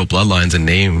joke about bloodlines and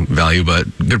name value, but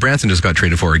Goodbranson just got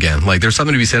traded for again. Like, there's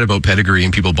something to be said about pedigree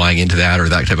and people buying into that or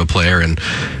that type of player. And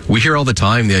we hear all the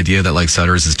time the idea that, like,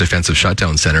 Sutter is this defensive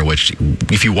shutdown center, which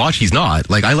if you watch, he's not.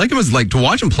 Like, I like him as, like, to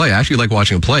watch him play. I actually like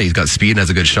watching him play. He's got speed and has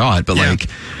a good shot. But, like,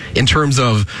 in terms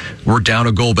of we're down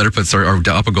a goal, better put Sutter, or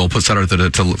up a goal, put Sutter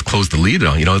to close the lead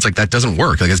on. You know, it's like that doesn't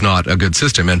work. Like, it's not a good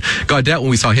system. And Gaudette, when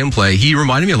we saw him play, he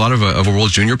reminded me a lot of a World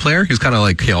Junior player. He was kind of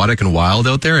like chaotic and wild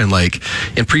out there. And like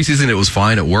in preseason, it was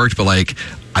fine, it worked, but like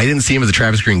I didn't see him as a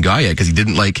Travis Green guy yet because he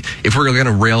didn't like. If we're going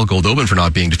to rail Goldobin for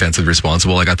not being defensively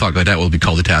responsible, like I thought Gaudette will be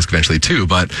called to task eventually too.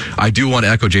 But I do want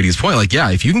to echo JD's point. Like, yeah,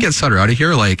 if you can get Sutter out of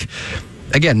here, like.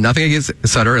 Again, nothing against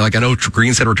Sutter. Like, I know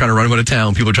Green said we're trying to run him out of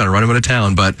town. People are trying to run him out of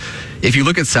town. But if you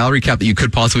look at salary cap that you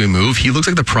could possibly move, he looks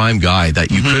like the prime guy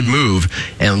that you could move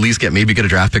and at least get a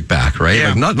draft pick back, right?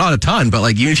 Yeah. Like, not a ton, but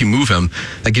like even if you move him,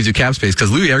 that gives you cap space.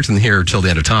 Because Louis Eriksson here till the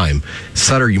end of time.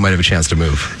 Sutter, you might have a chance to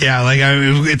move. Yeah, like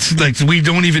it's like we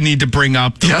don't even need to bring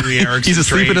up the Louis Eriksson. He's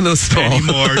sleeping in the stall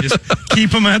anymore. Just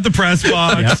keep him at the press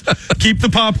box. Keep the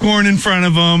popcorn in front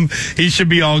of him. He should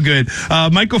be all good.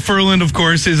 Michael Furland, of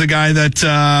course, is a guy that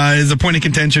is a point of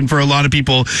contention for a lot of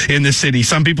people in this city.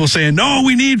 Some people saying, no,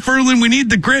 we need Furland, we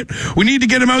need the grit, we need to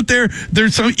get him out there.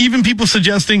 There's even people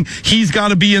suggesting he's got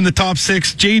to be in the top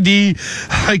 6.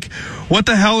 JD, like, what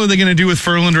the hell are they going to do with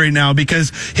Furland right now? Because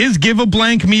his give a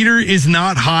blank meter is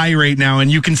not high right now,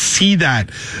 and you can see that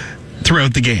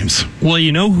throughout the games. Well,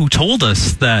 you know who told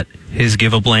us that his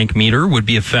give a blank meter would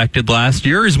be affected last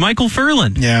year is Michael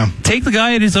Furland. Yeah. Take the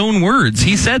guy at his own words.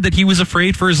 He said that he was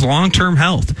afraid for his long-term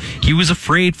health. He was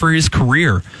afraid for his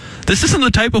career. This isn't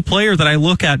the type of player that I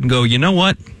look at and go, you know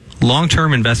what?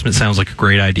 Long-term investment sounds like a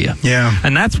great idea. Yeah.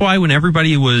 And that's why when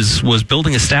everybody was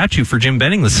building a statue for Jim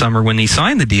Benning this summer when he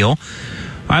signed the deal,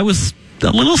 I was a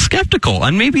little skeptical,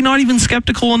 and maybe not even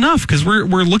skeptical enough, because we're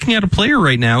looking at a player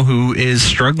right now who is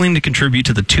struggling to contribute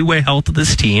to the two-way health of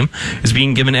this team, is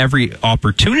being given every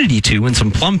opportunity to in some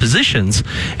plum positions,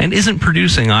 and isn't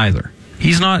producing either.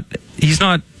 He's not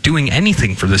doing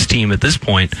anything for this team at this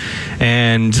point.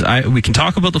 And we can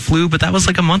talk about the flu, but that was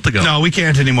like a month ago. No, we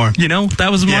can't anymore. You know,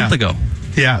 that was a month ago.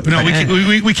 Yeah, no,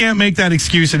 we can't make that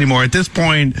excuse anymore. At this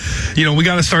point, you know, we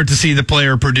got to start to see the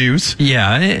player produce.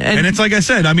 Yeah, and it's like I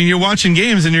said. I mean, you're watching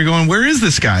games and you're going, "Where is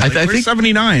this guy? Like, I think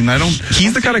 79."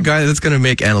 He's the kind of guy that's going to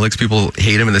make analytics people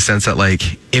hate him in the sense that, like,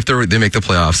 if they make the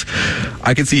playoffs,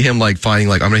 I could see him like finding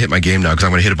like I'm going to hit my game now because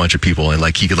I'm going to hit a bunch of people, and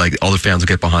like he could like all the fans will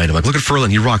get behind him. Like, look at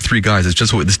Furland, he rocked 3 guys. It's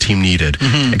just what this team needed.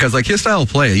 Because like his style of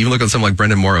play, even look at someone like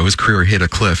Brendan Morrow, his career hit a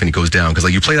cliff and he goes down because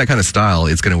like you play that kind of style,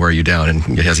 it's going to wear you down,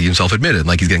 and as he himself admitted,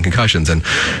 like he's getting concussions. And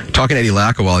talking to Eddie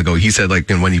Lack a while ago, he said like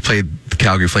when he played the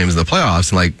Calgary Flames in the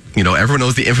playoffs, and like, you know, everyone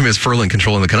knows the infamous Furland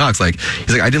controlling the Canucks. Like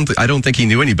he's like, I don't think he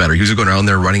knew any better. He was just going around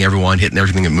there running everyone, hitting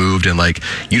everything that moved, and like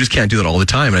you just can't do that all the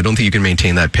time. And I don't think you can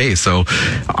maintain that pace. So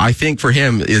I think for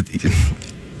him,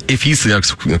 if he's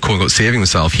quote unquote saving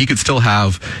himself, he could still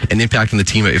have an impact on the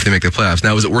team if they make the playoffs.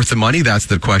 Now, is it worth the money? That's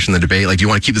the question, the debate. Like, do you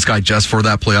want to keep this guy just for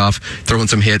that playoff, throw in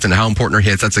some hits, and how important are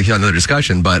hits? That's another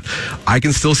discussion. But I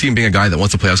can still see him being a guy that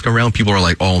once the playoffs come around, people are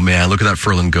like, oh man, look at that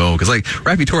Furland go. Because like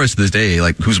Rappy Torres to this day,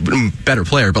 like who's a better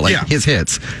player, but like his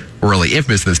hits were really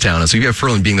infamous in this town. And so you have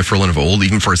Furland being the Furland of old,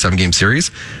 even for a 7-game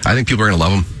series. I think people are going to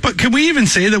love him. But can we even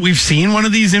say that we've seen one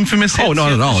of these infamous hits? Oh,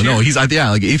 not at all. No, he's like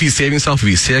if he's saving himself, if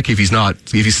he's sick, if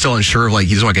he's still unsure, like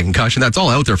he doesn't want to get concussion, that's all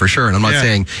out there for sure. And I'm not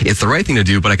saying it's the right thing to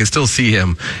do, but I can still see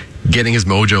him getting his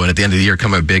mojo and at the end of the year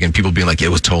come out big and people being like, it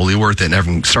was totally worth it,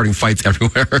 and starting fights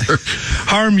everywhere.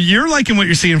 Harm, you're liking what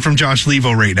you're seeing from Josh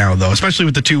Levo right now, though, especially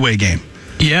with the two-way game.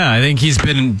 Yeah, I think he's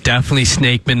been definitely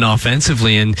snake-bitten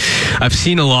offensively, and I've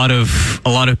seen a lot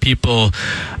of people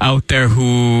out there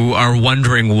who are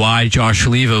wondering why Josh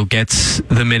Levo gets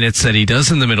the minutes that he does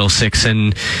in the middle six.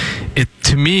 And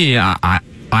to me,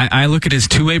 I look at his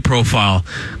two-way profile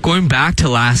going back to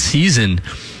last season.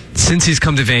 Since he's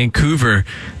come to Vancouver,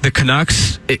 the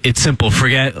Canucks, it's simple.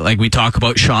 Forget, like, we talk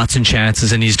about shots and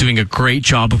chances, and he's doing a great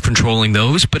job of controlling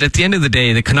those. But at the end of the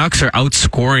day, the Canucks are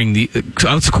outscoring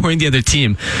the other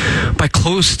team by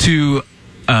close to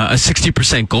a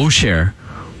 60% goal share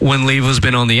when Levo's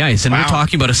been on the ice. And we're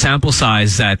talking about a sample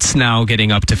size that's now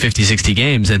getting up to 50, 60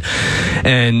 games.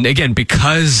 And again,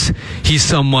 because he's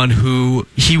someone who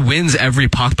he wins every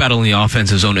puck battle in the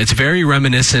offensive zone, it's very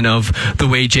reminiscent of the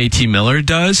way JT Miller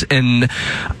does. And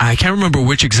I can't remember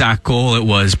which exact goal it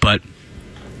was, but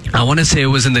I want to say it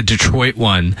was in the Detroit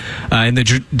one, in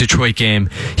the Detroit game.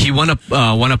 He won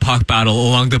a puck battle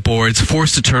along the boards,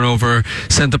 forced a turnover,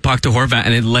 sent the puck to Horvat,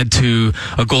 and it led to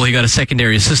a goal. He got a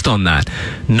secondary assist on that.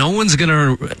 No one's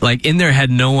gonna, like, in their head,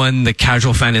 the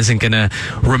casual fan isn't gonna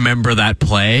remember that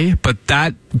play, but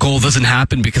that goal doesn't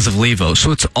happen because of Levo.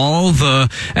 So it's all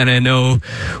and I know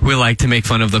we like to make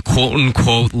fun of the quote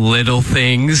unquote little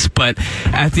things, but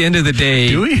at the end of the day,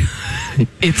 do we?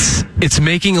 It's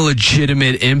making a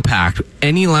legitimate impact.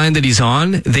 Any line that he's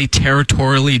on, they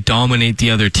territorially dominate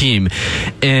the other team.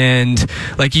 And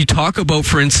like you talk about,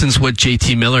 for instance, what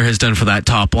JT Miller has done for that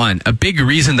top line. A big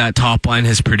reason that top line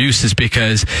has produced is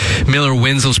because Miller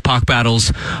wins those puck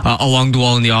battles along the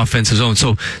wall in the offensive zone.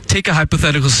 So take a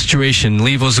hypothetical situation.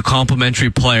 Levo's a complimentary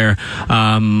player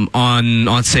on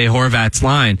say Horvat's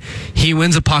line. He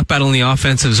wins a puck battle in the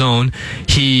offensive zone.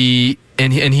 He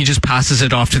just passes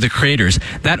it off to the creators.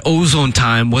 That ozone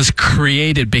time was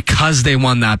created because they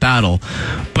won that battle.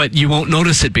 But you won't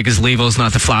notice it because Levo's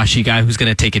not the flashy guy who's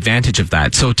going to take advantage of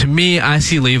that. So to me, I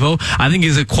see Levo. I think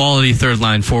he's a quality third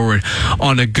line forward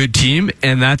on a good team,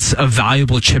 and that's a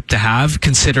valuable chip to have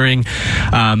considering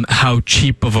how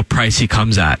cheap of a price he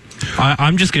comes at.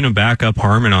 I'm just going to back up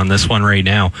Harman on this one right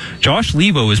now. Josh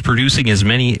Levo is producing as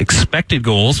many expected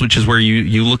goals, which is where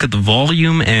you look at the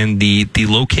volume and the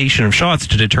location of shots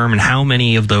to determine how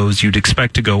many of those you'd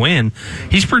expect to go in.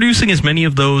 He's producing as many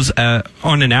of those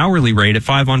on an hourly rate at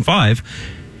 5-on-5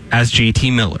 as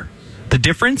JT Miller. The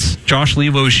difference, Josh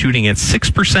Levo is shooting at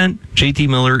 6%. JT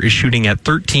Miller is shooting at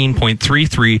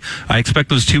 13.33. I expect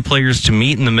those two players to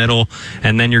meet in the middle,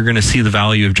 and then you're going to see the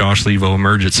value of Josh Levo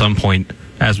emerge at some point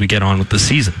as we get on with the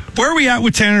season. Where are we at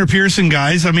with Tanner Pearson,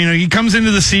 guys? I mean, he comes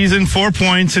into the season 4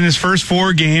 points in his first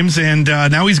 4 games, and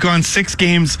now he's gone 6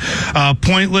 games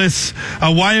pointless.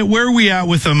 Wyatt, where are we at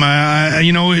with him?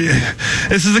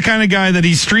 This is the kind of guy that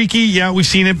he's streaky. Yeah, we've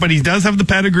seen it, but he does have the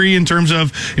pedigree in terms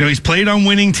of, he's played on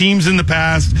winning teams in the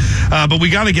past, but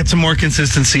we got to get some more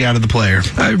consistency out of the player.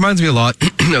 It reminds me a lot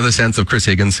of the sense of Chris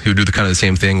Higgins, who do the kind of the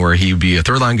same thing, where he'd be a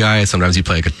third line guy, sometimes he'd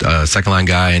play like a second line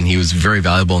guy, and he was very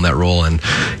valuable in that role. And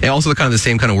also the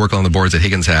same kind of work along the boards that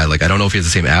Higgins had. Like, I don't know if he has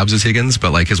the same abs as Higgins,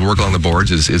 but like his work along the boards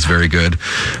is very good.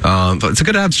 But it's a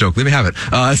good abs joke. Let me have it.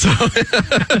 So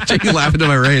Jake's laughing to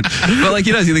my right. But like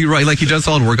he does, right? Like he does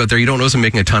solid work out there. You don't notice him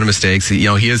making a ton of mistakes. He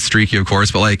is streaky, of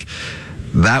course, but like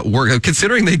that work,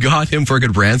 considering they got him for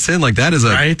Goodbranson, like that is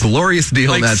a glorious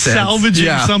deal, like in that sense. Salvaging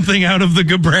something out of the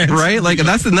Goodbranson. Right? Like, and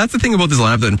that's the thing about this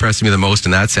lineup that impressed me the most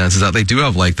in that sense, is that they do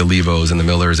have like the Levos and the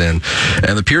Millers and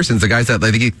the Pearsons, the guys that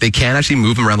they can actually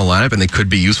move them around the lineup and they could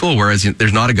be useful, whereas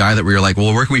there's not a guy that where you're like,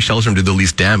 well, where can we shelter him to do the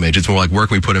least damage? It's more like, where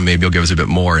can we put him? Maybe he'll give us a bit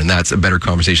more, and that's a better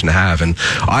conversation to have. And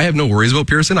I have no worries about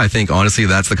Pearson. I think, honestly,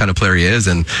 that's the kind of player he is,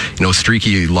 and,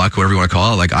 streaky luck, whatever you want to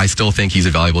call it, like, I still think he's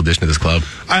a valuable addition to this club.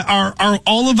 Are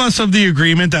all of us of the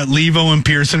agreement that Levo and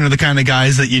Pearson are the kind of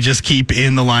guys that you just keep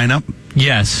in the lineup?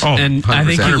 Yes, and I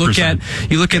think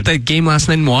you look at that game last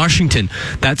night in Washington.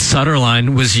 That Sutter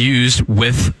line was used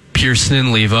with Pearson and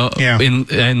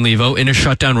Levo in a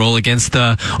shutdown role against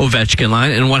the Ovechkin line.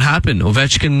 And what happened?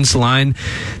 Ovechkin's line,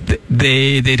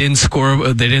 they didn't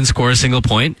score. They didn't score a single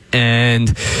point, and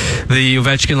the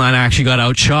Ovechkin line actually got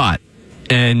outshot.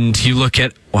 And you look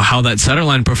at how that Sutter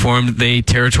line performed, they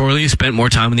territorially spent more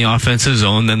time in the offensive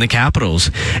zone than the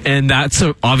Capitals. And that's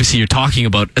obviously you're talking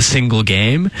about a single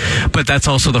game, but that's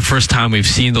also the first time we've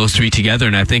seen those three together.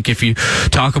 And I think if you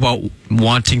talk about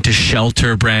wanting to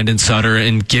shelter Brandon Sutter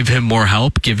and give him more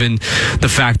help, given the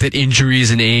fact that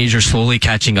injuries and age are slowly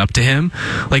catching up to him,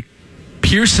 like,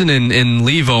 Pearson and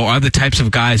Levo are the types of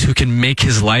guys who can make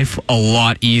his life a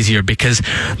lot easier because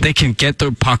they can get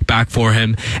the puck back for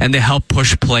him and they help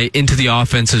push play into the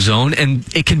offensive zone. And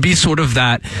it can be sort of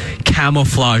that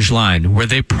camouflage line where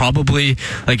they probably,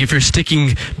 like, if you're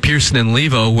sticking Pearson and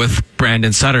Levo with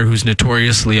Brandon Sutter, who's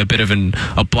notoriously a bit of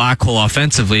a black hole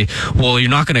offensively, well,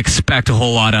 you're not going to expect a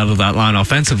whole lot out of that line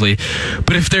offensively.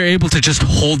 But if they're able to just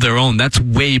hold their own, that's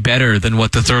way better than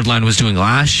what the third line was doing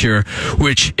last year,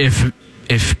 which if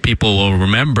people will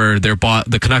remember,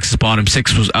 the Canucks' bottom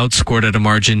 6 was outscored at a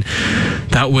margin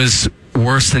that was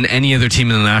worse than any other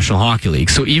team in the National Hockey League.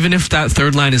 So even if that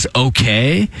third line is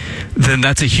okay, then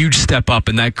that's a huge step up,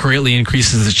 and that greatly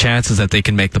increases the chances that they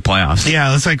can make the playoffs.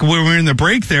 Yeah, it's like when we were in the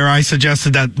break there, I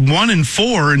suggested that 1 and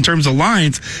 4 in terms of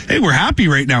lines, hey, we're happy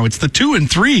right now. It's the 2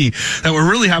 and 3 that we're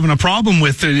really having a problem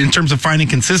with in terms of finding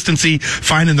consistency,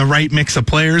 finding the right mix of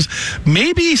players.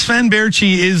 Maybe Sven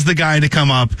Berchi is the guy to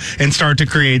come up and start to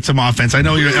create some offense. I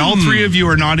know all three of you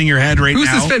are nodding your head right now.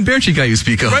 Who's the Sven Berchi guy you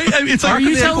speak of? Right? It's like, are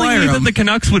you telling me that the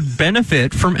Canucks would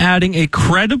benefit from adding a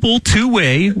credible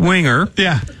two-way winger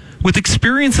with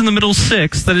experience in the middle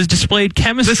six that has displayed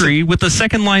chemistry with the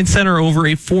second-line center over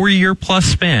a 4-year-plus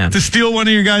span. To steal one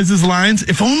of your guys' lines,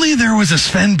 if only there was a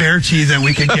Sven Baertschi that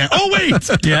we could get. Oh, wait!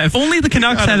 Yeah, if only the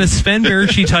Canucks had a Sven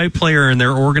Baertschi-type player in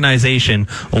their organization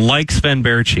like Sven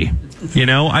Baertschi. You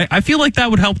know, I feel like that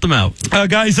would help them out.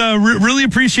 Guys, really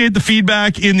appreciate the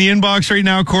feedback in the inbox right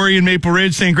now. Corey in Maple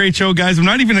Ridge saying, great show, guys. I'm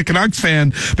not even a Canucks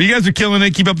fan, but you guys are killing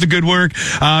it. Keep up the good work.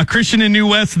 Christian in New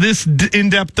West, this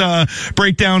in-depth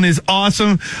breakdown is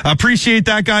awesome. Appreciate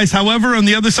that, guys. However, on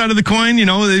the other side of the coin, you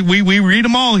know, we read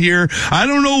them all here. I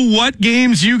don't know what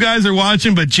games you guys are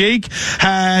watching, but Jake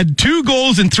had 2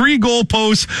 goals and 3 goal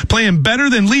posts, playing better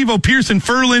than Levo, Pearson,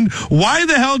 Ferland. Why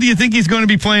the hell do you think he's going to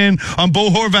be playing on Bo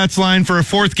Horvat's line for a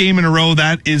 4th game in a row?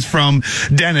 That is from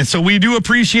Dennis. So we do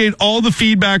appreciate all the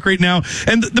feedback right now.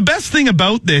 And the best thing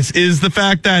about this is the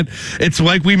fact that it's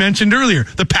like we mentioned earlier,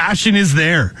 the passion is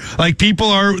there. Like they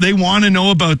want to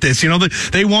know about this. You know,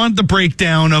 they want the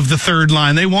breakdown of the third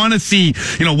line. They want to see,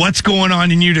 you know, what's going on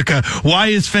in Utica. Why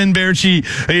is Sven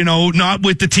Baertschi, you know, not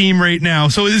with the team right now?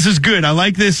 So this is good. I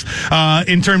like this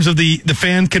in terms of the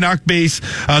fan Canuck base,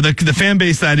 the fan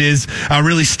base that is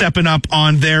really stepping up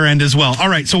on their end as well. All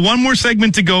right, so one more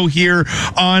segment to go here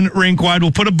on Rink Wide.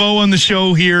 We'll put a bow on the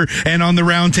show here and on the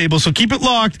round table, so keep it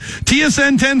locked.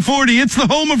 TSN 1040, it's the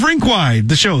home of Rink Wide,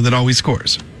 the show that always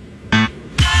scores.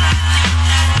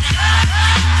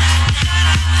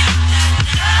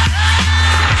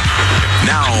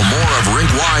 Now, more of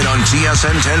Rink Wide on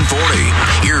TSN 1040.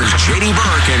 Here's JD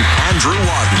Burke and Andrew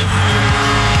Wadden.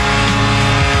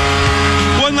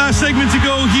 One last segment to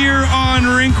go here on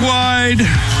Rink Wide,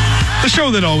 the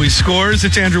show that always scores.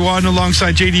 It's Andrew Wadden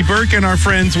alongside JD Burke and our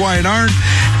friends Wyatt Arndt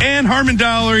and Harman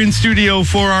Dayal are in studio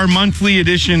for our monthly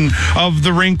edition of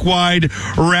the Rink Wide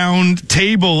Round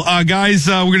Table. Guys,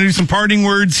 we're going to do some parting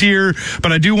words here,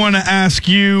 but I do want to ask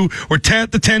you, we're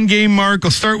at the 10-game mark.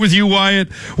 I'll start with you,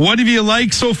 Wyatt. What have you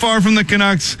liked so far from the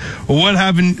Canucks? What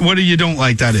do you don't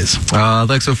like, that is?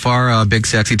 Like so far, Big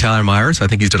Sexy Tyler Myers. I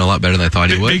think he's done a lot better than I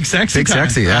thought he would. Big Sexy? Big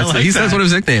Sexy. He says one of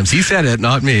his nicknames. He said it,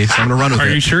 not me, so I'm going to run with it.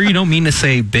 Are you sure you don't mean to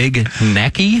say Big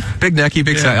Necky? Big Necky,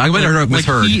 Big Sexy. I went and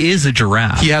misheard. He is a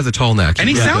giraffe. He has a tall neck. And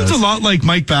he sounds a lot like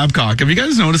Mike Babcock. Have you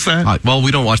guys noticed that? Well,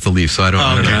 we don't watch the Leafs, so I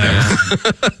don't know.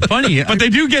 Funny. But they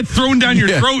do get thrown down your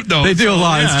throat, though. They do a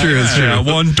lot. It's true. It's true. Yeah,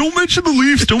 one, don't mention the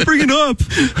Leafs. Don't bring it up.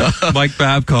 Mike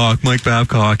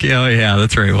Babcock. Yeah,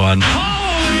 that's right, one.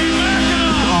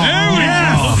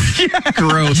 Yes.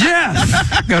 Gross.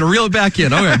 Yes. Got to reel it back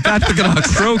in. Okay, back to the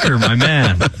Canucks. Croker, my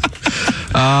man.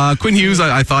 Quinn Hughes,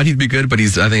 I thought he'd be good, but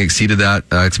he's, I think, exceeded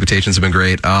that. Expectations have been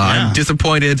great. I'm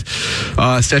disappointed.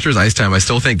 Stetcher's ice time, I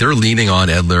still think they're leaning on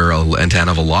Edler and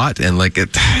Tanev a lot, and they're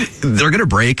going to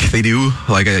break. They do,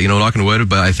 knock on wood,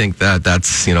 but I think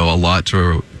that's, a lot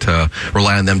to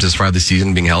rely on them to survive the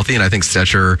season being healthy, and I think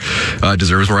Stetcher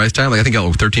deserves more ice time. I think he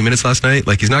got 13 minutes last night.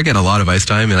 He's not getting a lot of ice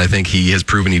time, and I think he has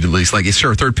proven he'd at least,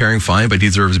 sure, third pairing, fine, but he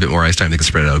deserves a bit more ice time. They can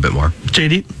spread it out a bit more.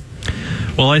 JD?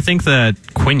 Well, I think that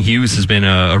Quinn Hughes has been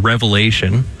a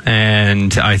revelation,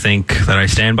 and I think that I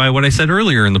stand by what I said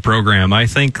earlier in the program. I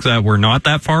think that we're not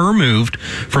that far removed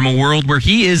from a world where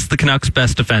he is the Canucks'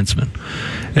 best defenseman.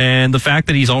 And the fact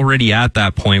that he's already at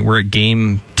that point, we're at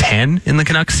game 10 in the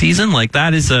Canucks season,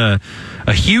 that is a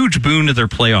huge boon to their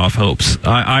playoff hopes.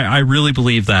 I really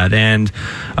believe that. And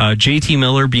JT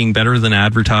Miller being better than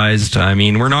advertised,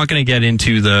 we're not going to get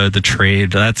into the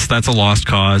trade. That's a lost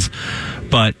cause.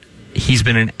 But he's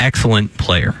been an excellent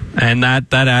player, and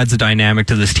that adds a dynamic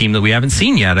to this team that we haven't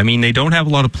seen yet. They don't have a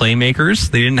lot of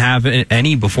playmakers. They didn't have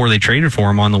any before they traded for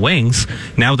him on the wings.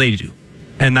 Now they do.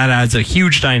 And that adds a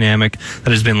huge dynamic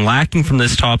that has been lacking from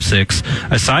this top six.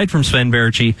 Aside from Sven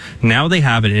Baertschi, now they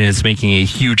have it, and it's making a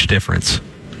huge difference.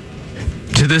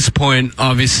 To this point,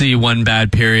 obviously one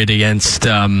bad period against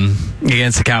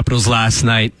the Capitals last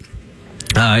night.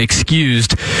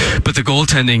 Excused, but the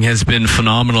goaltending has been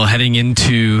phenomenal heading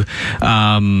into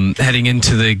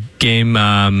the game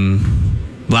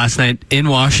last night in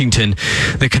Washington.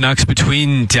 The Canucks,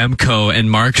 between Demko and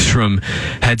Markstrom,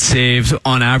 had saved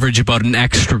on average about an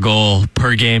extra goal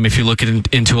per game if you look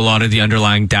into a lot of the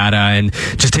underlying data and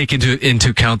just take into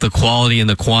account the quality and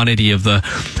the quantity of the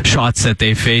shots that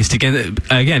they faced.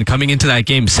 Again, coming into that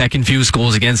game, second fewest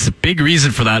goals against. The big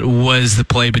reason for that was the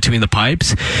play between the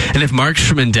pipes. And if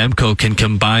Markstrom and Demko can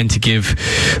combine to give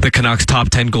the Canucks top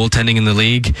 10 goaltending in the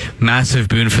league, massive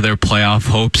boon for their playoff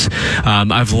hopes.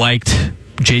 I've liked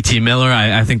JT Miller.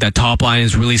 I think that top line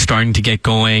is really starting to get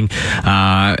going.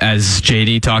 As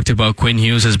JD talked about, Quinn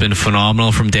Hughes has been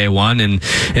phenomenal from day one, and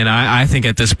I think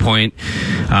at this point,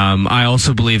 I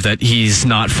also believe that he's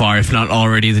not far, if not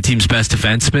already, the team's best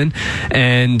defenseman.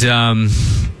 And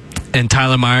and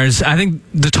Tyler Myers. I think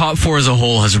the top four as a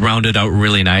whole has rounded out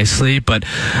really nicely, but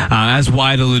as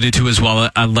Wyatt alluded to as well,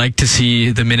 I'd like to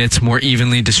see the minutes more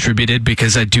evenly distributed,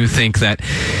 because I do think that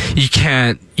you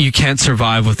can't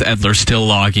survive with Edler still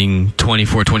logging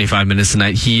 24, 25 minutes a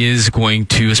night. He is going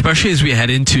to, especially as we head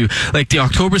into, like, the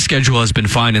October schedule has been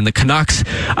fine, and the Canucks,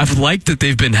 I've liked that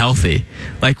they've been healthy.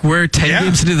 Like, we're 10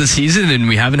 games into the season and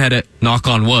we haven't had a, knock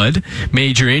on wood,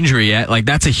 major injury yet. Like,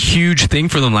 that's a huge thing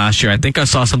for them last year. I think I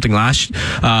saw something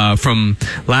from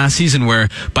last season where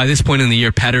by this point in the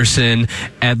year, Pettersson,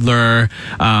 Edler,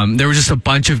 there were just a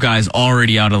bunch of guys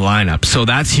already out of the lineup. So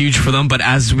that's huge for them. But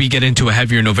as we get into a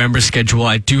heavier November schedule,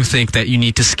 I do think that you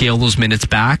need to scale those minutes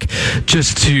back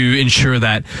just to ensure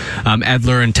that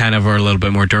Edler and Tanev are a little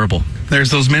bit more durable. There's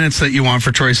those minutes that you want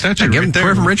for Troy Stetcher. Give him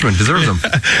from Richmond. Deserves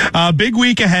them. Big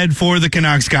week ahead for the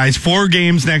Canucks, guys. 4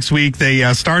 games next week.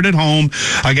 They start at home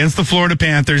against the Florida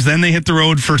Panthers. Then they hit the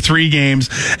road for 3 games.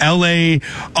 LA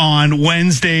on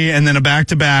Wednesday, and then a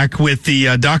back-to-back with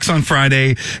the Ducks on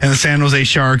Friday and the San Jose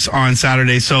Sharks on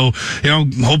Saturday. So,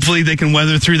 hopefully they can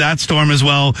weather through that storm as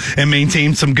well and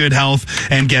maintain some good health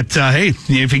and get,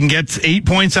 if you can get 8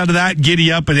 points out of that,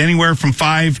 giddy up, but anywhere from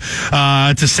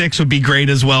 5 to 6 would be great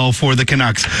as well for the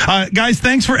Canucks. Guys,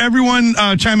 thanks for everyone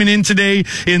chiming in today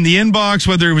in the inbox,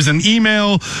 whether it was an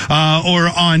email or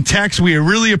on text. We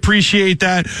really appreciate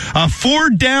that. 4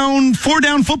 down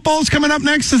football's coming up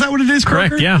next. Is that what it is, Croker?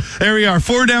 Correct, yeah. There we are.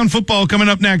 4 down football coming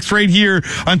up next right here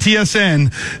on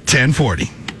TSN 1040.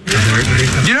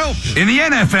 In the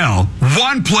NFL,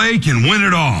 one play can win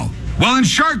it all. Well, in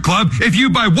Shark Club, if you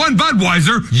buy one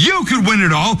Budweiser, you could win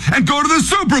it all and go to the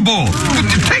Super Bowl.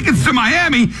 Tickets to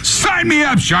Miami? Sign me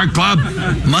up, Shark Club.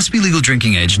 Must be legal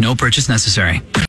drinking age. No purchase necessary.